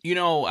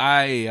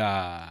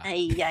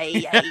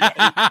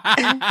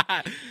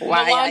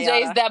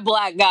that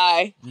black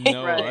guy.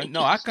 No, Right.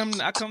 no, I come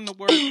to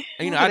work.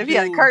 If he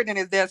had a curtain in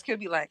his desk, he'd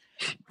be like,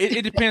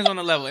 it depends on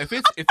the level. If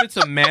it's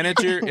a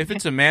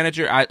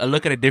manager, I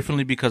look at it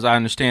differently because I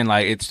understand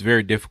like it's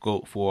very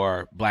difficult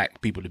for black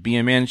people to be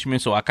in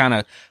management. So I kind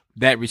of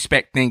that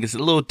respect thing is a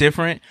little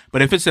different.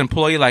 But if it's an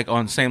employee like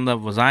on the same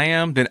level as I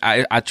am, then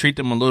I treat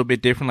them a little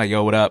bit different. Like,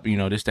 yo, what up?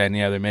 This, that, and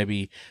the other.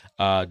 Maybe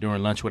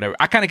during lunch, whatever.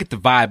 I kind of get the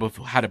vibe of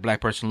how the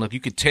black person look. You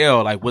could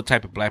tell like what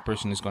type of black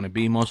person is going to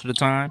be most of the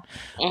time.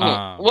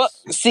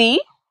 See.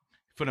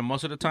 For the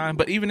most of the time,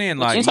 but even then,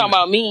 But like you talking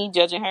about me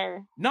judging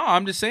her? No,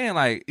 I'm just saying,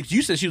 like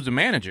you said, she was a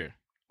manager.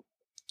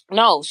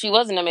 No, she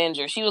wasn't a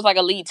manager. She was like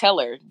a lead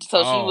teller.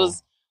 So she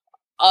was,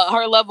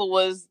 her level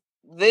was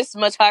this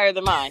much higher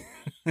than mine.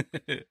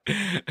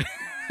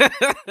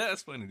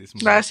 That's funny. This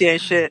Lassie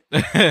ain't shit.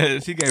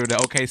 She gave her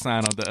the okay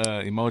sign on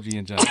the emoji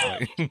and jump.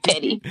 Like.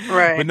 Petty,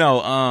 right? But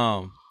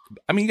no,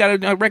 I mean, you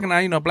gotta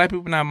recognize, black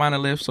people not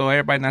monolith, so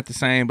everybody not the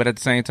same. But at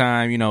the same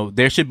time,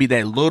 there should be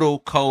that little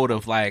code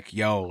of like,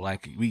 yo,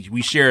 like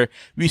we should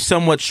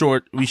somewhat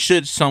share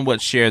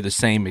the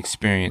same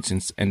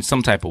experience in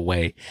some type of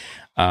way.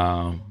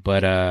 Yeah,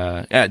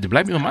 the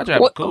black people in my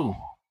job are cool.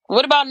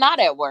 What about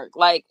not at work?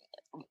 Like,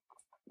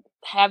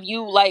 have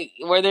you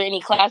were there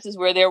any classes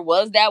where there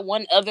was that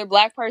one other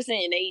black person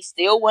and they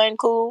still weren't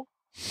cool?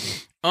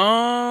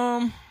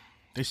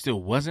 They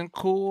still wasn't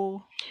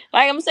cool.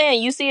 Like I'm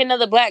saying, you see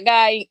another black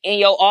guy in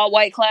your all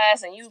white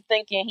class, and you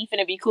thinking he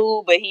finna be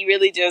cool, but he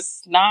really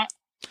just not.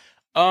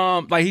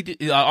 Like he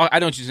did. I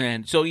know what you're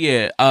saying. So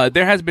yeah,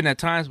 there has been at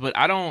times, but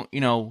I don't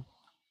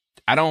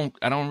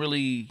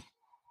really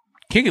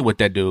kick it with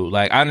that dude.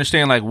 Like I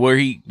understand like where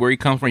he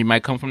comes from. He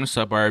might come from the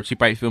suburbs. He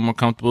probably feel more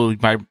comfortable. He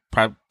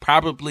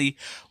probably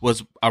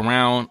was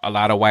around a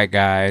lot of white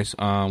guys,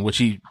 which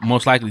he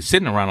most likely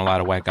sitting around a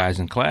lot of white guys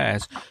in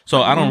class.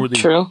 So I don't really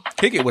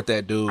kick it with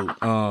that dude.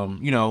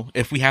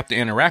 If we have to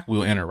interact,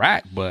 we'll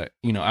interact. But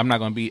I'm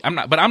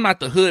not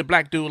the hood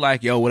black dude.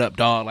 Like, yo, what up,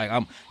 dog? Like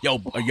I'm yo,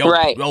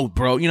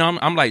 bro.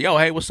 I'm like, yo,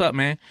 hey, what's up,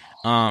 man?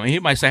 And he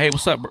might say, hey,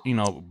 what's up,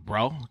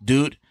 bro,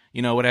 dude.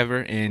 Whatever,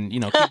 and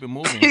keep it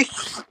moving.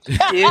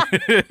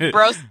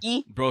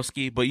 broski.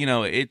 But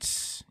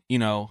it's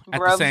at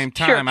the same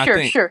time, I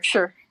think.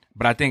 Sure.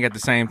 But I think at the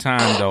same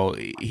time, though,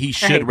 he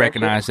should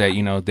recognize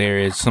that there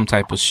is some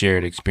type of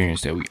shared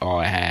experience that we all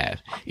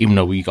have, even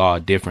though we all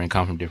different,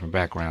 come from different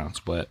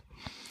backgrounds. But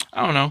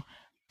I don't know.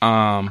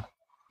 I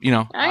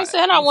ain't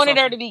saying I wanted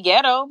her to be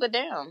ghetto, but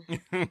damn.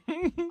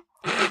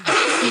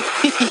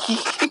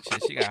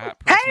 Shit, she got hot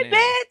personality. Hey,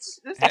 bitch.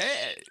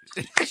 Hey.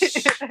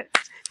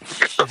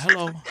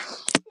 Hello.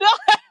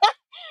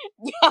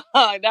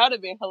 That would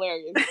have been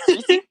hilarious.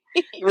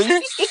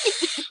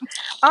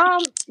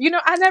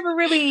 I never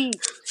really.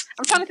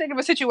 I'm trying to think of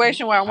a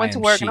situation where I went to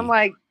work and I'm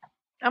like,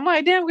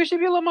 damn, we should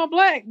be a little more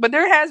black. But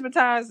there has been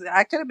times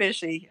I could have been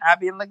she. I'd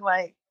be looking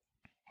like,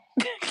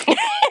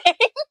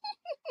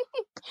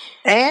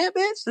 damn,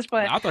 bitch. Just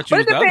playing. I thought you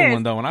was the other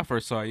one though. When I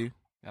first saw you,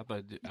 I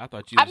thought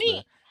you.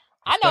 Was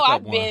I know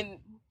I've been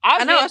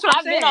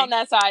on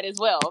that side as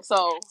well.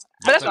 So,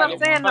 but that's what I'm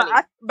saying.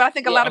 I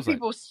think a lot of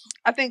people.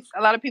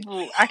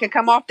 I could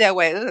come off that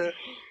way.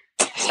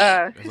 He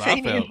said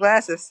he needs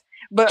glasses,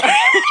 but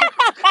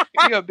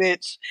you're a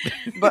bitch.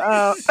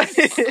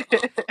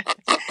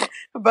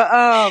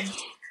 But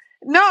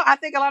no, I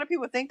think a lot of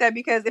people think that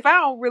because if I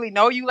don't really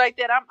know you like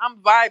that,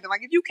 I'm vibing.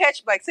 Like if you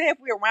catch, like say if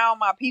we're around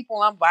my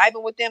people, I'm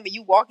vibing with them, and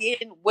you walk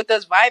in with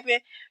us vibing,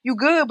 you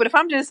good. But if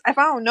I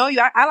don't know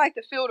you, I like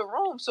to feel the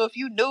room. So if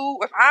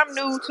I'm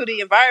new to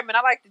the environment,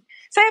 I like to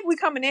say if we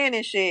coming in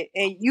and shit,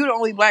 and you the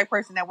only black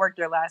person that worked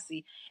there last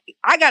see,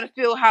 I gotta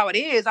feel how it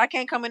is. I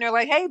can't come in there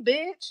like, hey,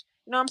 bitch.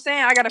 You know what I'm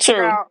saying? I gotta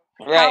figure out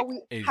how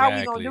we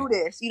gonna do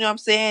this. You know what I'm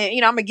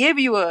saying? I'm gonna give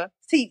you a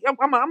see. I'm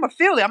gonna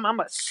feel it. I'm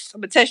gonna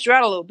test you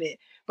out a little bit.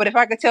 But if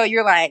I could tell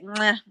you're like,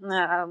 tilapia,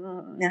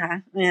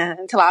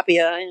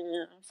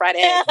 fried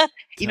eggs,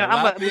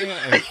 I'm a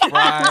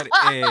fried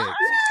eggs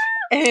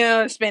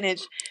and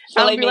spinach.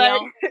 Filet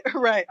mignon.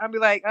 Right. I'll be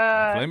like,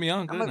 filet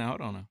mignon, good now.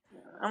 Hold on now.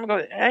 I'm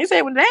gonna go. I ain't say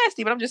it was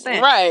nasty, but I'm just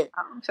saying. Right.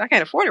 I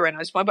can't afford it right now.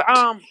 It's fun, but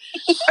I'm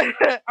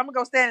gonna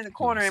go stand in the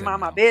corner and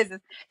mind my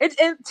business. And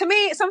to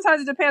me,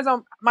 sometimes it depends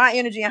on my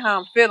energy and how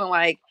I'm feeling.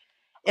 Like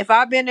if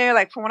I've been there,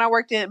 like from when I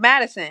worked in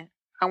Madison,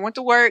 I went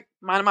to work,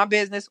 minded my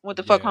business, went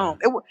the fuck home.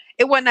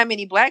 It wasn't that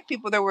many black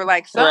people. There were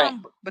like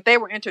some, but they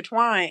were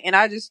intertwined, and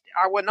I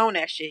wasn't on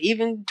that shit.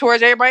 Even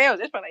towards everybody else,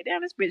 it's probably like, damn,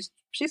 this bitch,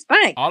 she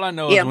stank. All I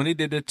know is when he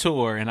did the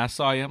tour, and I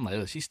saw you, I'm like,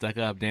 oh, she stuck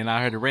up. Then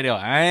I heard the radio,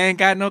 I ain't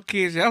got no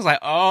kids. I was like,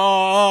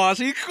 oh,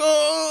 she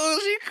cool.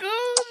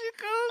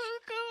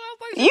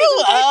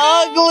 You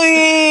ugly.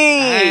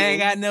 I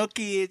ain't got no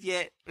kids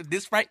yet.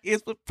 This right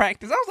is for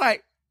practice. I was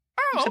like,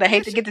 oh. Should I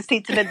hate to get the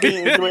seat to the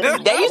dean? That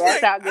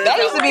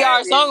used to be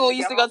our song when we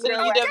used to go to the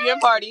UWM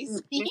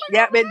parties.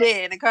 Yeah, been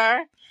there in the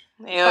car.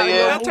 Hell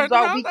yeah.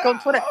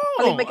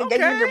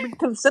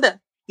 Reconsider.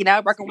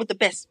 Working with the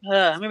best.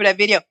 Remember that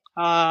video?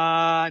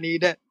 I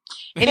need that.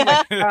 Anyway,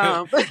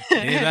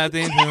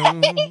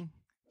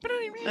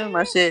 that's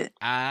my shit.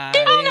 I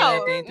don't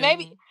know.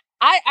 Maybe.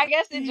 I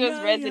guess it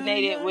just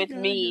resonated with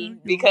me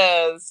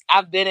because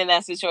I've been in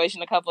that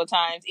situation a couple of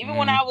times. Even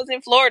when I was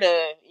in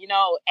Florida,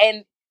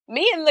 and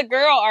me and the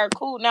girl are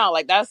cool now.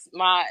 Like, that's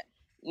my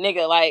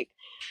nigga. Like,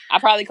 I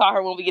probably call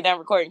her when we get done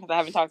recording because I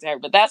haven't talked to her.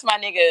 But that's my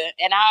nigga.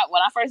 And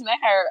when I first met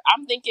her,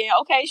 I'm thinking,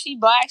 okay, she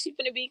black. She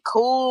finna be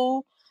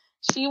cool.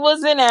 She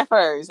wasn't at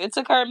first. It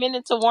took her a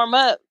minute to warm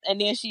up. And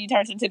then she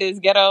turns into this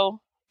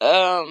ghetto,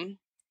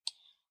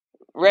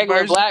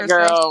 regular black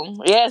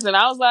girl. Yes, and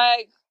I was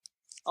like,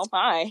 oh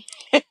my.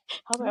 I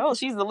was like, oh,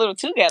 she's a little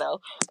too ghetto.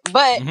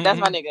 But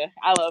that's my nigga.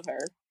 I love her.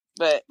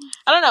 But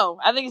I don't know.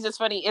 I think it's just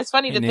funny. It's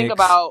funny to think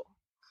about.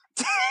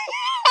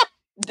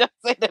 Don't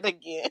say that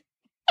again.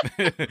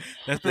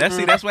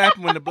 That's what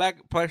happened when the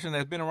black person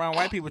that's been around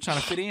white people trying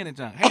to fit in and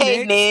junk.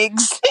 Hey,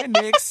 Niggs. Hey,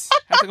 Niggs.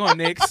 How's it going,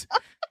 Niggs?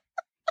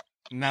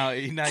 Now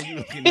you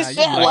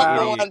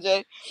wow,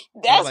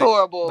 that's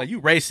horrible. Like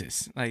you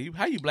racist. Like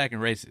how you black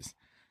and racist?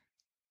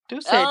 There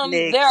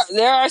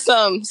are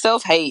some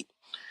self-hate.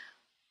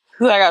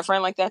 I got a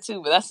friend like that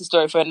too, but that's the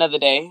story for another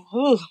day.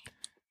 Whew.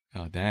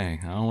 Oh dang!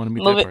 I don't want to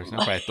meet that person.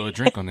 I'll probably throw a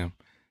drink on them.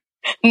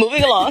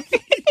 Moving along.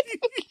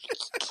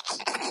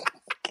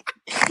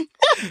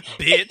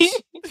 Bitch.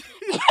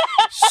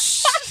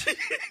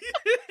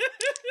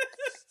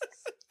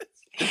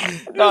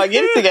 No,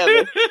 get it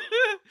together.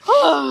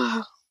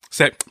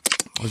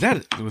 Was that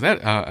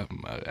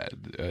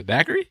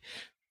daiquiri?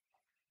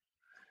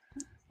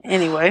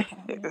 Anyway,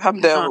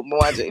 I'm done with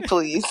Mwanje,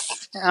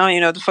 please. I don't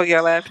even know what the fuck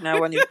y'all laughing at. I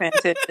wasn't even paying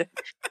attention.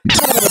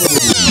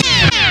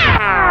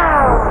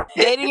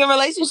 Dating and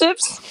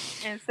relationships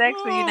and sex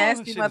for you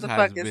nasty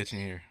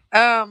motherfuckers.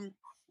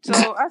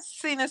 So I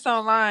seen this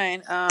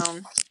online.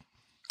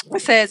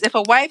 It says if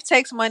a wife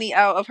takes money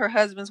out of her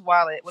husband's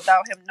wallet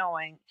without him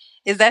knowing,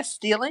 is that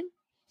stealing?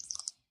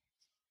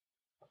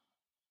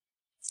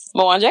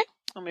 Mwanje?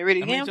 Let me read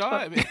it again.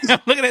 I'm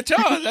looking at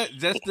y'all.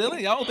 That's stealing.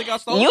 Y'all don't think I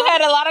stole? You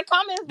had a lot of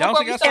comments. Y'all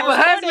think I stole?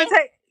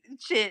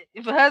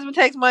 If a husband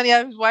takes money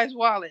out of his wife's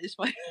wallet, it's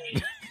funny.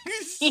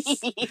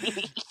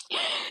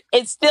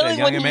 It's stealing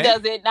when he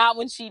does it, not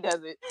when she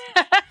does it.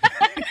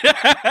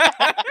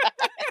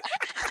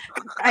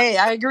 Hey,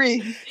 I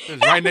agree.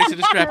 It's right next to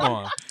the strap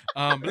on.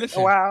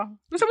 Listen. Wow.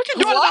 Listen, what you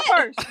doing about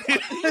first?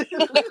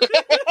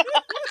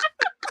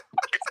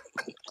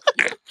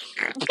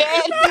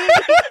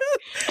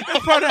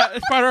 That's part of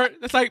her.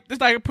 It's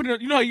like putting.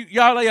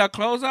 Y'all lay your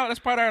clothes out. That's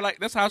part of her. Like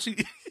that's how she.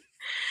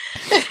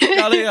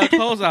 No, lay her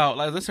clothes out.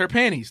 Like, that's her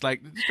panties.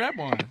 Like, strap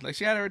on. Like,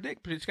 she had her dick.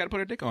 She got to put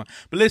her dick on.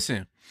 But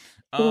listen.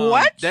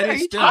 What that are is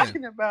you stealing.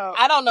 talking about?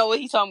 I don't know what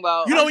he's talking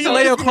about. You know when you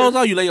lay your clothes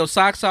out, you lay your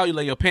socks out, you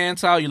lay your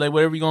pants out, you lay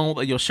whatever you're going to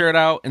lay your shirt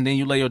out, and then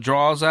you lay your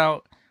drawers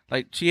out.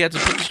 Like, she had to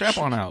put the strap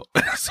on out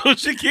so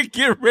she can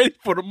get ready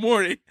for the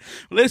morning.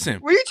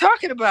 Listen. What are you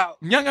talking about?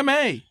 Young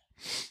M.A.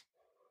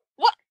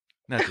 What?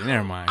 Nothing.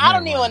 Never mind. I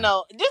don't even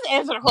know. Just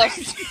answer the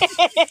question.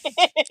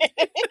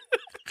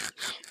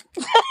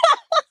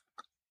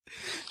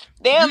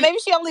 Damn, maybe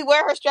she only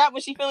wear her strap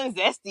when she feeling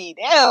zesty.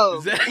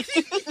 Damn.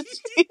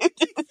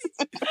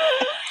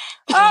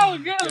 Oh,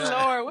 good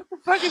Lord. What the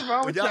fuck is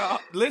wrong with y'all?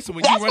 Listen,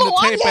 when you run the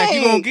tape back,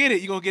 you're going to get it.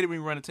 You're going to get it when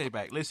you run the tape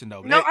back. Listen,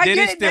 though. No, I get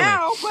it stealing.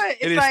 now, but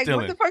it's like,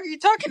 stealing. what the fuck are you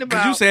talking about?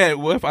 Because you said,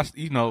 well, if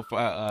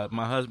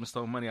my husband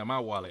stole money out of my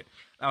wallet.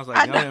 I was like,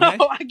 I know, man.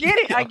 I get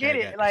it, I get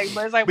it. Like,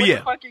 but it's like, what the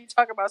fuck are you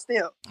talking about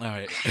still? All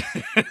right.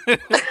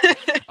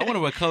 I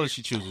wonder what color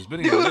she chooses. But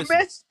anyway, Dude,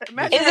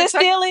 imagine is it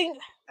stealing?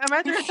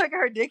 Imagine her taking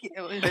her dick in.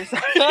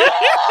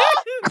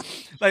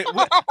 Like,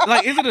 what?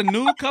 Like, is it a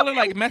nude color?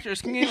 Like, match her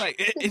skin? Like,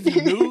 is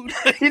it nude?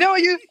 You know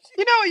when you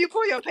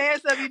pull your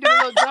pants up, you do a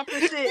little jump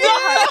and shit.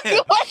 Yeah. Wait,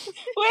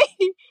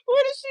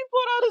 where did she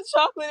put all the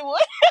chocolate?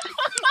 What?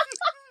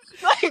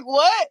 Like,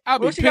 what? I'll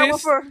be What she got one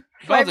pissed. for?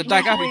 If I was a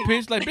dyke, I'd be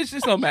pissed. Like, bitch,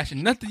 this don't match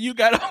nothing you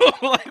got on.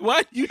 Like, why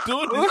are you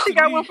doing this? What she to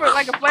got me? one for?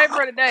 Like a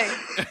flavor of the day.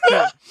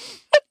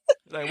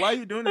 Like, why are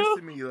you doing this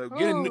to me? Like,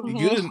 get a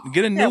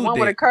nude Yeah, one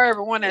dick. with a curve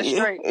and one that's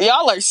straight.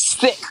 Y'all are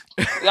sick.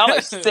 Y'all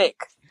are sick.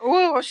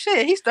 Oh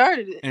shit, he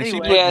started it. And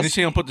Anyway.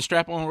 she don't put the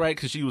strap on right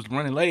because she was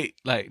running late.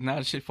 Like, now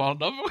the shit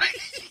falling off.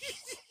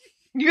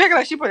 You act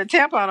like she put a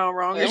tampon on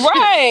wrong. and shit.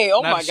 Right.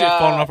 Oh now my the shit god.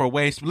 falling off her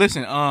waist.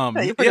 Listen,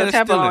 Hey, you put your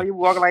tampon on, you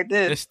walking like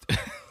this.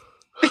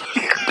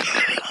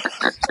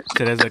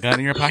 So there's a gun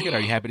in your pocket. Are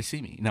you happy to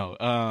see me?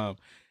 No.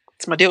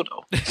 It's my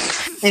dildo.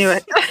 Anyway.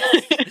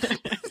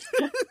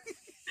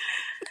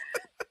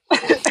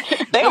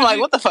 I'm like,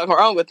 what the fuck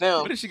wrong with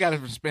them? What if she got it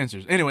from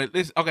Spencer's? Anyway,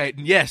 okay.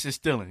 Yes, it's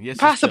stealing. Yes,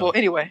 Possible. It's stealing.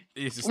 Anyway.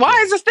 It's Why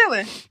is it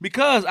stealing?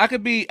 Because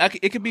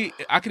it could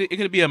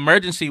be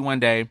emergency one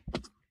day.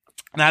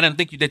 And I didn't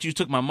think that you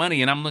took my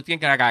money, and I'm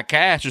thinking I got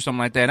cash or something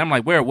like that. And I'm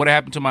like, where? What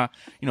happened to my,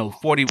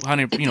 40,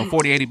 100,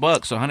 40, 80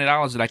 bucks or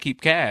 $100 that I keep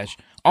cash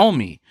on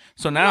me?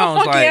 So now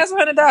it's like, ass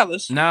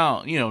 $100.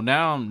 Now,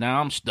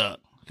 now I'm stuck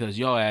because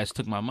your ass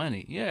took my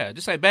money. Yeah,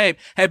 just say, babe,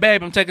 hey,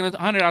 babe, I'm taking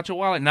 $100 out your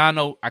wallet. Now I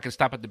know I can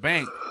stop at the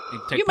bank.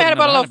 And You mad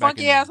about a little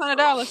funky ass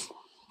 $100?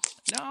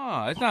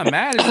 No, it's not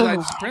mad. It's like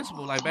it's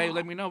principle. Like, babe,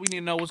 let me know. We need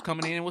to know what's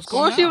coming in and what's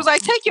going out. Or she was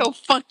like, take your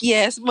funky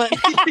ass money.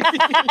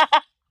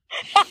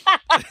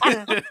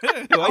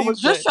 I was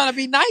just trying to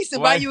be nice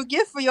and buy you a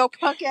gift for your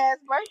punk ass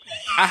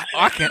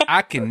birthday.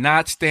 I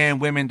cannot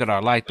stand women that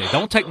are like that.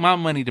 Don't take my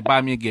money to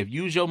buy me a gift.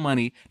 Use your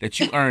money that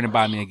you earn to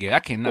buy me a gift. I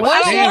cannot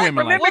stand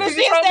women like What that. if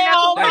she a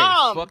stay-at-home That is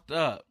mom? fucked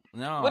up.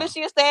 No. What if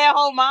she a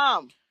stay-at-home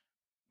mom?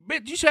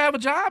 Bitch, you should have a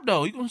job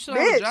though. You gonna still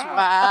have a Bitch, job.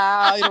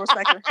 wow, you don't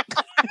respect her.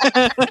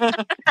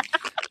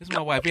 This is my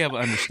wife. We have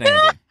an understanding.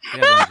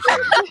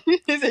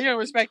 He said you don't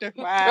respect her.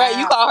 Wow. Right,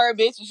 you call her a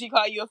bitch and she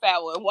call you a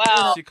fat one.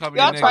 Wow. She called me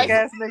Y'all a nigga. Punk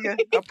ass nigga.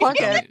 A punk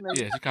ass nigga.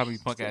 Yeah, she called me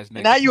punk ass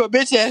nigga. Now you a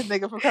bitch ass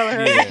nigga for calling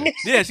her.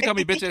 Yeah, she called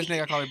me bitch ass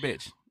nigga. I call her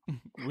bitch.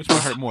 Which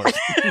one hurt more? What's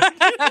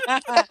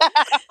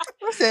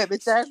that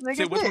bitch ass nigga?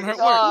 Say, which one hurt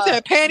You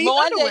said panties,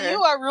 Mwanje, underwear.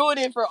 you are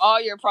ruining for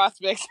all your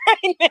prospects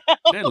right now.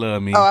 They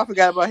love me. Oh, I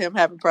forgot about him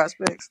having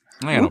prospects.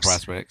 I ain't no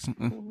prospects.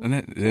 And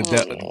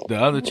the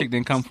other chick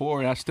didn't come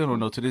forward. I still don't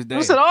know to this day.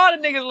 You said all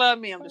the niggas love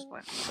me. I'm just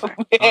playing.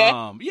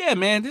 Yeah,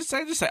 man. Just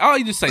say. Oh,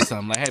 you just say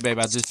something like, "Hey, babe,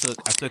 I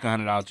took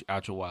 $100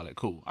 out your wallet.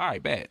 Cool. All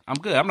right, bad. I'm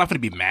good. I'm not gonna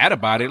be mad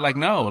about it. Like,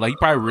 no, like you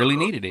probably really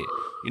needed it.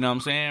 You know what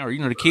I'm saying? Or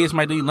the kids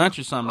might eat lunch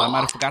or something. I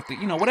might have forgot to,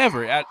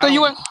 whatever. So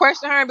you wouldn't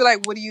question her and be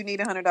like, "What do you need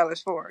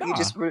 $100 for?" You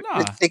just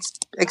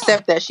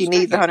accept that she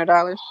needs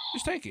 $100.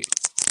 Just take it.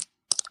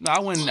 No, I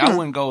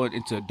wouldn't go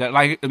into that.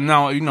 Like,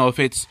 no, if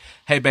it's,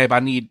 hey, babe, I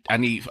need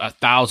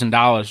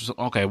 $1,000.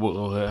 Okay,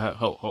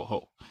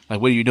 ho. Like,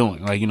 what are you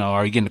doing? Like,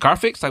 are you getting the car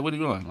fixed? Like, what are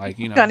you doing? Like,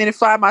 I need to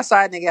fly my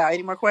side nigga out.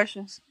 Any more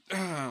questions?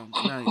 Now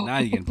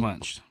you're getting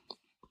punched.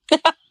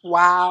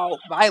 Wow,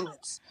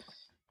 violence.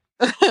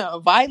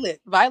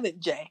 Violent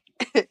Jay.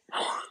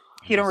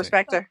 You don't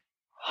respect her.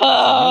 You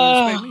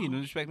don't respect me. You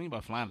don't respect me by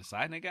flying the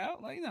side nigga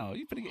out. Like, no,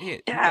 you finna get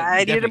hit. Yeah, I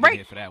needed a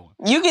break for that one.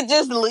 You can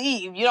just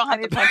leave. You don't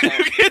have to punch her.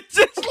 You can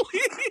just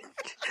leave.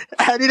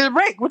 I needed a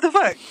break. What the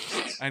fuck?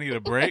 I need a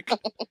break.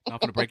 I'm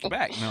gonna break your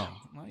back. No.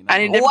 I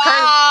need a different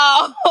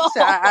curve.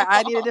 So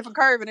I need a different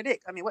curve in the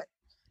dick. I mean, what?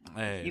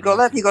 Hey, you go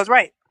left, he goes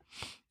right.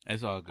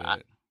 It's all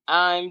good.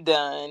 I'm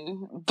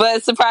done.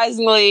 But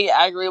surprisingly,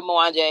 I agree with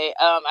Mwanje.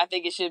 I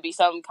think it should be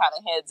some kind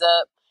of heads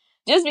up.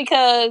 Just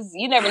because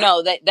you never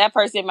know that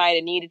person might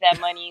have needed that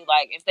money.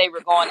 Like if they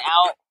were going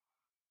out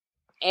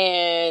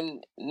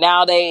and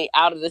now they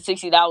out of the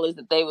 $60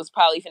 that they was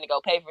probably finna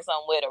go pay for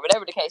something with or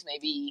whatever the case may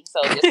be.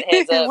 So just a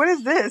heads up. What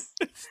is this?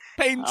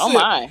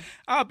 My.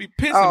 I'll be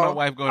pissed if my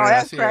wife going to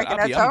that shit.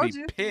 I'll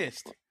be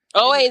pissed.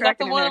 Oh wait, is that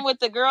the one with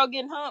the girl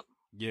getting humped?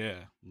 Yeah.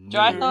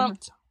 Dry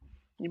humped?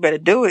 You better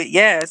do it.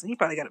 Yes. And he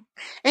probably got it.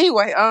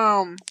 Anyway,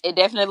 It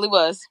definitely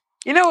was.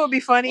 you know what would be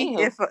funny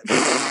Anywho.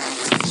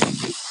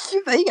 if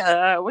you say you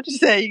got what you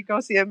say? You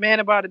gonna see a man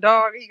about a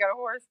dog? He got a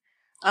horse.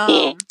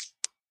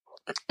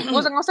 What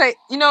was I gonna say?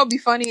 You know, it'd be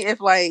funny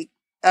if like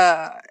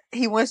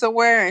he went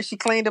somewhere and she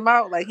cleaned him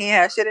out, like he ain't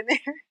had shit in there.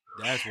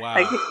 That's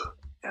wild. Like,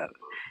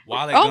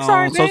 Wallet I'm gone,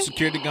 sorry, Social babe.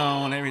 Security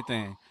gone,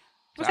 everything.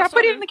 I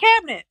put it in the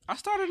cabinet. I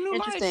started a new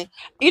Interesting. life.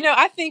 You know,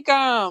 I think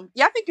I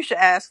think you should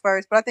ask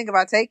first, but I think if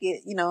I take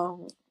it, you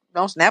know,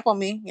 don't snap on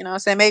me. You know what I'm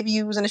saying? Maybe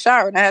you was in the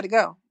shower and I had to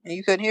go and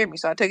you couldn't hear me,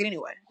 so I took it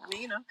anyway. I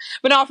mean, you know.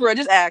 But no, for real,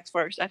 just ask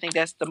first. I think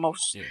that's the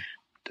most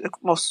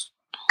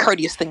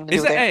courteous thing to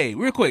Is do that, there. hey,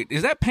 real quick,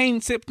 is that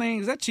pain sip thing?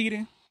 Is that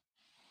cheating?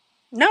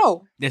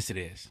 No. Yes, it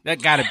is.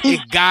 That gotta be.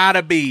 It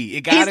gotta be.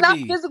 It gotta He's not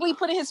be. physically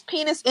putting his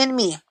penis in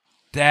me.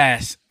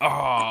 That's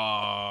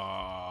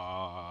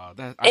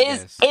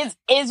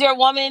Is your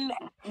woman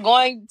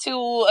going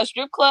to a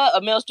strip club,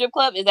 a male strip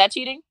club? Is that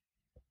cheating?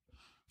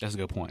 That's a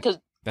good point. Because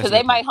That's a they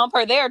good might point. hump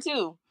her there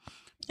too.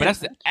 But that's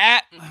the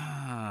app.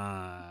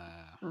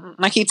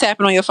 I keep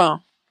tapping on your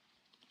phone.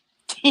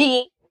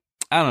 I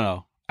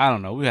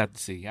don't know. We have to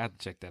see. I have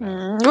to check that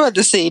out. We'll have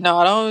to see. No,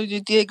 I don't.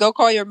 You did go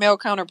call your male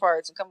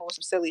counterparts and come up with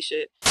some silly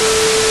shit.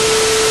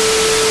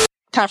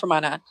 Time for my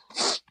 9.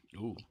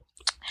 Ooh.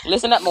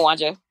 Listen up,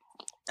 Mwanja.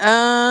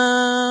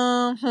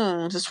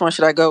 Which one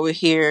should I go with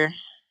here?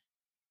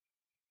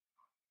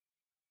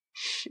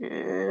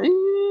 I'm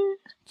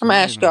gonna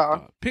ask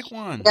y'all. Pick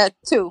one. I got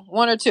 2.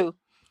 1 or 2.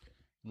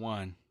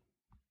 1.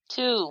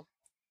 2.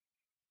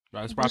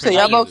 Right, it's So probably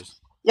y'all both.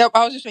 Yep,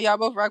 I was just y'all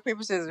both rock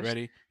paper scissors.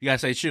 ready. You gotta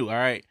say shoot. All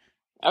right.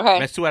 Okay.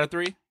 That's 2 out of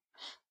 3.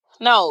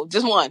 No,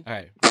 just 1. All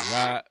right.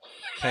 Rock,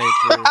 paper,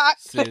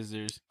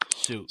 scissors,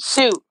 shoot.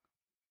 Shoot.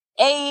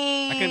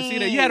 Hey. I couldn't see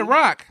that. You had a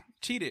rock.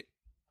 Cheated.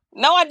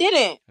 No, I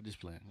didn't. I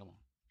just playing. Come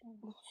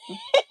on.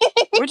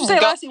 What'd you say,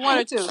 Lassie? 1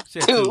 or 2? She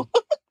said 2. 2.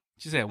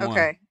 She said 1.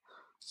 Okay.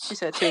 She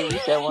said 2. You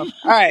said 1.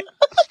 All right.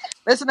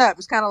 Listen up.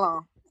 It's kind of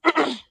long.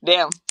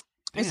 Damn. It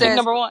Pick says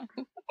number 1.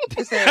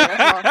 It says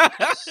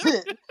that's long.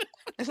 Shit.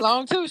 It's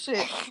long too.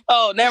 Shit.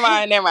 Oh, never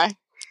mind.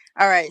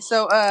 All right.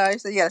 So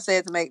you gotta say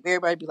it to make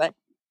everybody be like.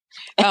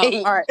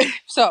 All right.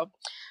 So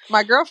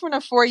my girlfriend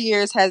of 4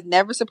 years has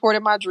never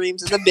supported my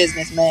dreams as a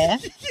businessman.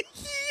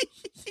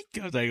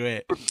 Go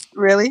ahead.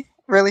 Really?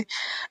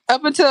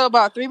 Up until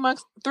about 3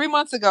 months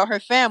ago, her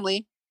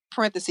family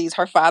 (parentheses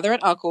her father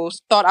and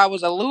uncles) thought I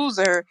was a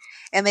loser,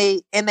 and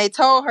they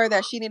told her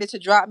that she needed to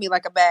drop me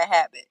like a bad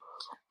habit.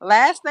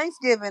 Last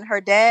Thanksgiving,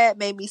 her dad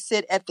made me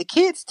sit at the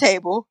kids'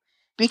 table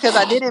because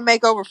I didn't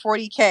make over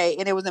 $40K,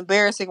 and it was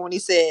embarrassing when he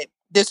said,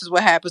 "This is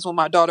what happens when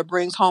my daughter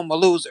brings home a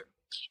loser,"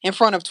 in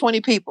front of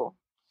 20 people.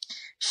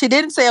 She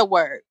didn't say a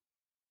word.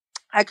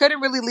 I couldn't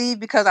really leave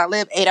because I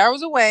live 8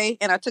 hours away,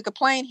 and I took a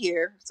plane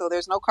here, so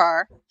there's no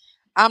car.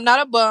 I'm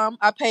not a bum.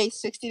 I pay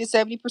 60 to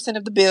 70%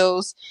 of the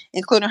bills,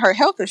 including her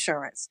health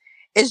insurance.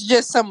 It's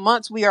just some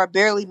months we are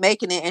barely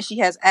making it, and she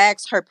has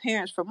asked her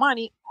parents for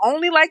money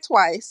only like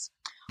twice.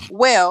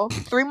 Well,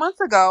 3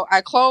 months ago,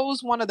 I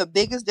closed one of the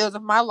biggest deals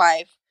of my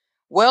life,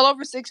 well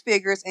over 6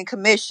 figures in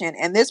commission,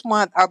 and this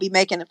month I'll be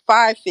making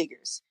 5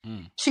 figures.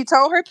 She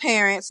told her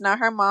parents, not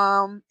her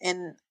mom,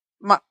 and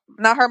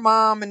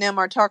them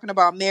are talking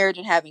about marriage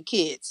and having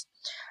kids.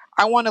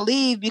 I want to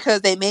leave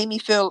because they made me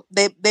feel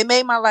they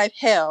made my life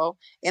hell,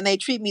 and they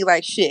treat me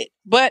like shit.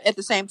 But at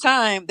the same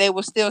time, they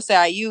will still say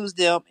I used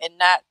them,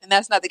 and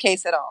that's not the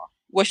case at all.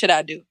 What should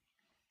I do?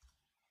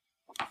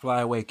 Fly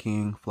away,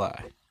 King.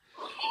 Fly.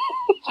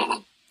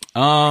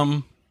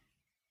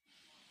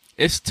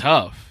 It's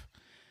tough.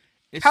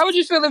 How would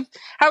you feel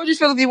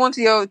if you went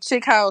to your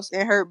chick house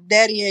and her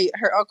daddy and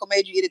her uncle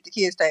made you eat at the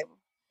kids' table?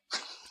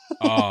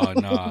 Oh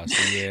no!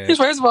 So yeah.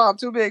 First of all, I'm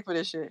too big for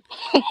this shit.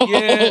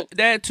 Yeah,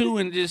 that too,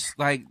 and just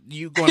like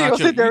you going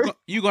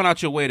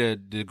out your way to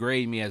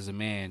degrade me as a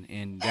man,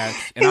 and that's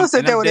and He gonna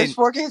sit there with his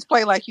fork in his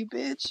plate like you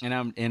bitch. And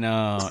I'm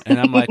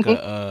like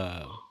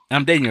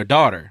I'm dating your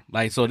daughter,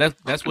 like so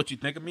that's what you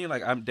think of me,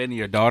 like I'm dating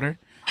your daughter.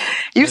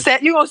 You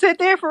gonna sit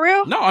there for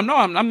real? No, I'm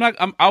not.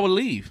 I would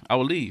leave.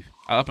 I'll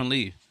up and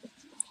leave.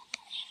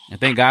 And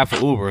thank God for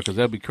Uber, because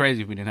that'd be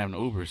crazy if we didn't have no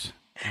Ubers.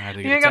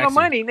 You ain't got no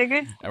money,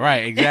 nigga.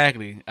 Right,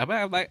 exactly. I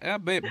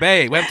bet,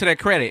 babe, what happened to that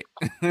credit?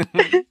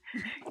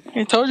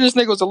 I told you this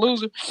nigga was a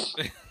loser.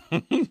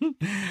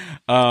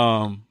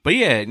 But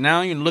yeah,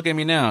 now you look at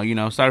me now. You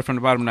know, started from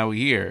the bottom. Now we're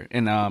here,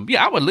 and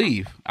yeah, I would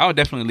leave. I would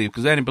definitely leave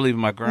because I didn't believe in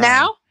my grind.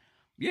 Now?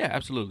 Yeah,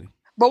 absolutely.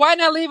 But why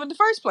not leave in the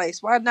first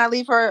place? Why not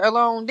leave her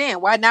alone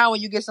then? Why now when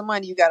you get some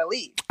money you gotta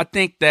leave? I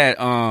think that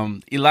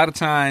a lot of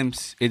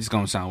times it's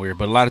gonna sound weird,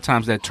 but a lot of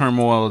times that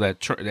turmoil,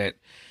 that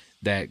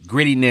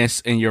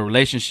grittiness in your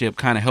relationship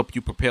kind of helped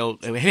you propel.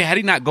 Hey, had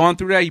he not gone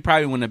through that, he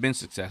probably wouldn't have been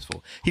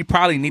successful. He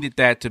probably needed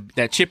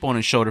that chip on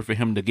his shoulder for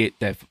him to get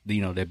that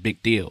that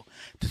big deal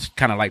to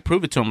kind of like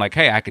prove it to him, like,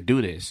 hey, I could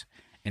do this.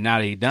 And now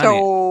that he done it.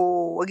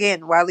 So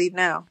again, why leave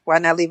now? Why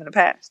not leave in the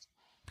past?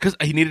 Because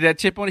he needed that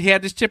chip on. He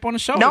had this chip on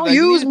his shoulder. Don't like,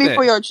 use me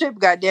for your chip,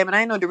 goddammit.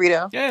 I ain't no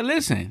Dorito. Yeah,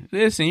 listen.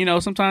 You know,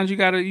 sometimes you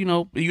gotta,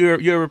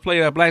 you ever play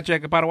a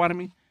blackjack at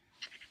Potawatomi?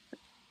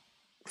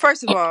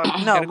 First of all,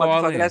 no, Gotta go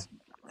all motherfucker, in. that's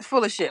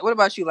full of shit. What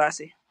about you,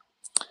 Lassie?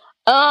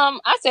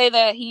 I say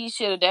that he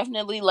should have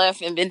definitely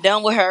left and been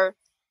done with her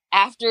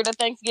after the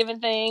Thanksgiving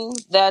thing.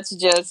 That's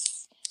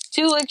just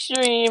too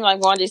extreme. Like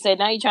Wanda said,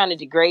 now you're trying to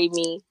degrade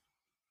me.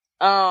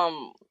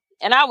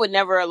 And I would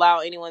never allow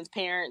anyone's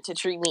parent to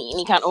treat me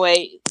any kind of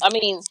way. I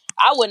mean,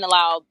 I wouldn't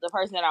allow the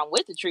person that I'm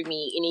with to treat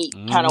me any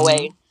kind of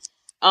way.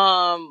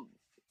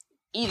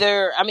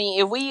 Either, I mean,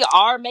 if we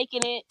are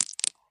making it,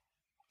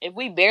 if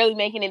we barely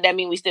making it, that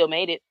means we still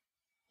made it.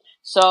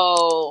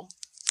 So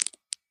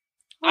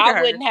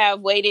I wouldn't have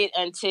waited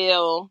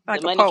until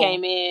the money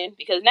came in,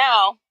 because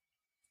now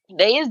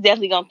they is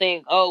definitely gonna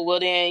think, oh, well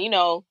then,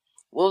 what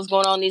was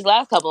going on these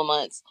last couple of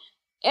months.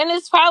 And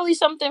it's probably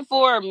something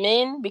for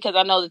men, because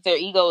I know that their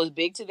ego is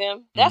big to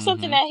them. That's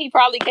something that he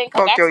probably can't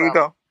come back from.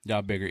 Ego.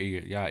 Y'all bigger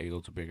ego. Y'all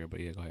egos are bigger, but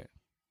yeah, go ahead.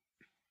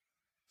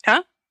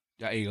 Huh?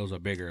 Y'all egos are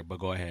bigger, but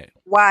go ahead.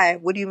 Why?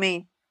 What do you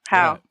mean?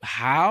 How?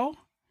 How?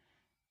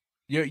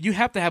 You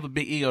have to have a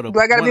big ego to. Do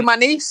I gotta be my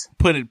niece?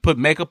 Put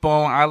makeup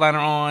on,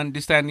 eyeliner on,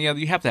 this, that, and the other.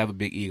 You have to have a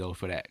big ego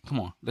for that. Come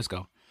on, let's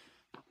go.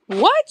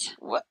 What?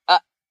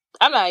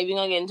 I'm not even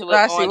gonna get into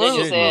what Wanda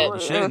just said. You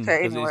shouldn't,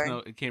 Okay, because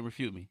anyway. it can't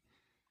refute me.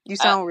 You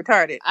sound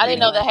retarded. I didn't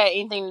know that had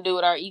anything to do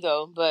with our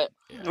ego, but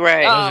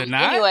right. Does it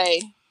not?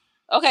 Anyway,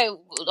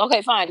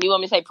 okay, fine. Do you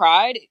want me to say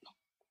pride?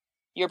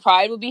 Your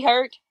pride would be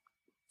hurt.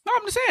 No,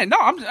 I'm just saying. No,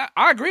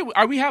 I agree.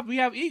 We have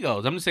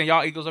egos. I'm just saying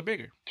y'all egos are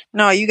bigger.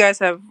 No, you guys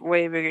have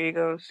way bigger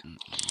egos.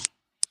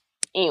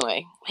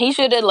 Anyway, he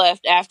should have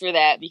left after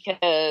that,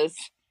 because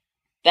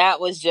that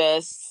was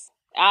just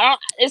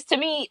to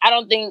me, I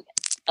don't think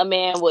a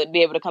man would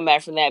be able to come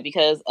back from that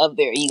because of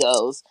their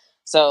egos.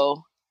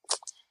 So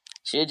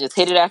should have just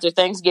hit it after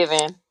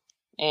Thanksgiving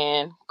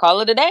and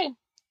call it a day.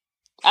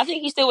 I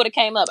think he still would have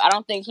came up. I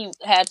don't think he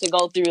had to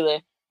go through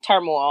the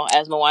turmoil,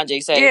 as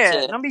Mwanje said.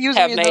 Yeah, don't be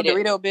using me as no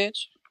Dorito,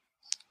 bitch.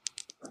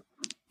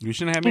 You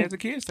shouldn't have me at the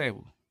kids'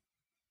 table.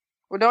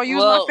 Well, don't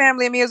use my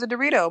family and me as a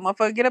Dorito.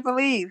 Motherfucker, get up and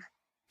leave.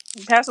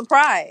 Have some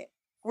pride.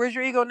 Where's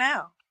your ego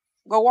now?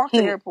 Go walk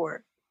to the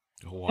airport.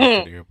 Go walk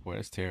to the airport.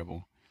 That's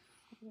terrible.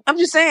 I'm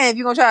just saying, if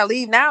you're going to try to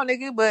leave now,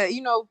 nigga, but,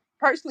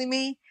 personally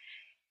me,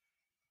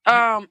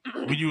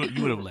 you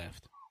would have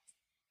left.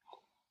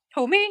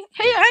 Who, me?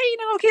 Hey, I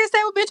ain't no kids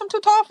table, bitch. I'm too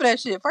tall for that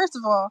shit, first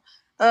of all.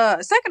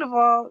 Second of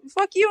all,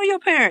 fuck you and your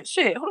parents.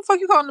 Shit, who the fuck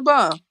you calling the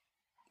bum?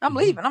 I'm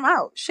leaving. I'm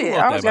out. Shit,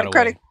 I always got a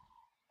credit.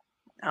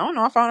 I don't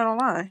know. I found it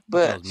online,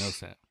 but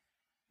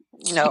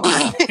no.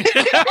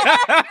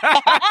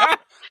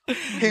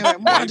 He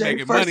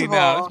making money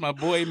now. That's my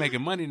boy. He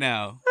making money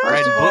now.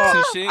 Writing books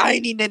and shit. I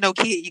ain't eating at no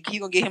kid. You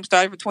gonna get him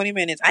started for 20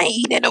 minutes. I ain't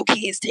eating at no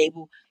kids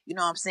table. You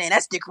know what I'm saying?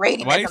 That's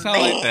degrading. Why you sound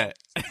like that?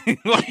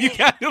 Why you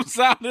got him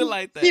sounding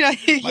like that?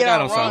 He got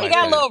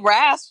a little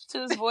rasp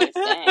to his voice.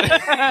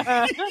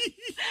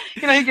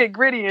 He get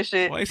gritty and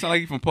shit. Why you sound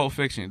like you from Pulp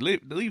Fiction?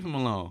 Leave him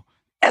alone.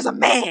 As a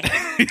man.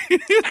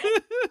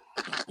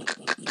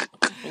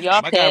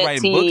 Y'all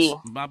petty.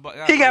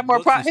 He got more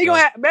problems.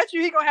 Bet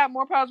you he gonna have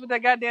more problems with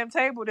that goddamn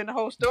table than the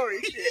whole story.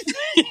 Shit.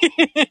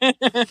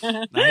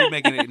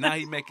 Now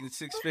he making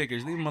 6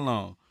 figures. Leave him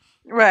alone.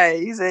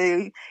 Right. He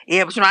say,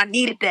 yeah, but I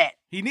needed that.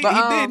 He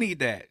did need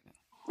that.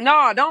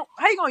 No, don't.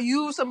 How you gonna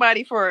use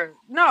somebody for?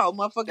 No,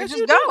 motherfucker, just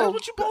go. That's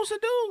what you supposed to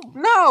do.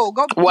 No,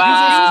 go.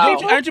 Wow.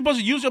 Aren't you supposed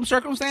to use your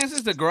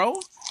circumstances to grow?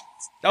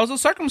 That was a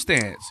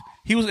circumstance.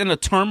 He was in a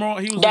turmoil.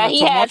 He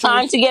had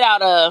time to get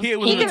out of. He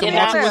was in a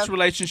tumultuous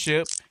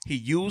relationship. He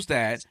used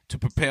that to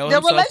propel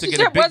himself to get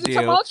a big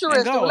deal.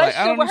 Tumultuous. The relationship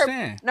I don't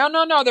understand.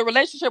 No. The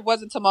relationship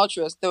wasn't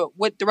tumultuous. The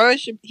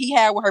relationship he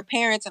had with her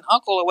parents and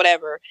uncle or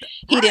whatever,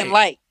 he didn't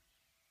like.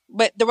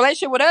 But the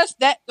relationship with us,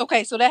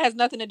 so that has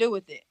nothing to do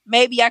with it.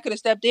 Maybe I could have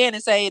stepped in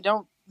and say,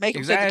 "Don't make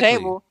him sit at the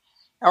table,"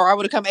 or I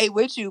would have come ate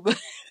with you. But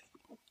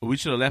we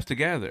should have left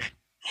together.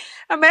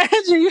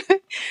 Imagine you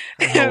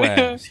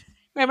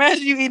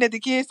eating at the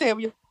kids'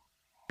 table.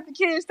 At the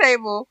kids'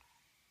 table,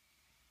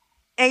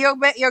 and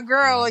your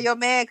girl or your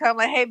man come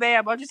like, "Hey, babe,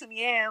 I bought you some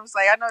yams.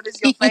 Like, I know this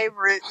is your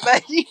favorite."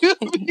 Like,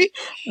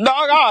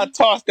 dog, I'll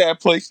toss that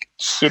place.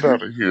 Shit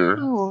out of here.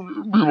 Be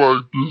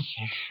like, this is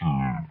shit.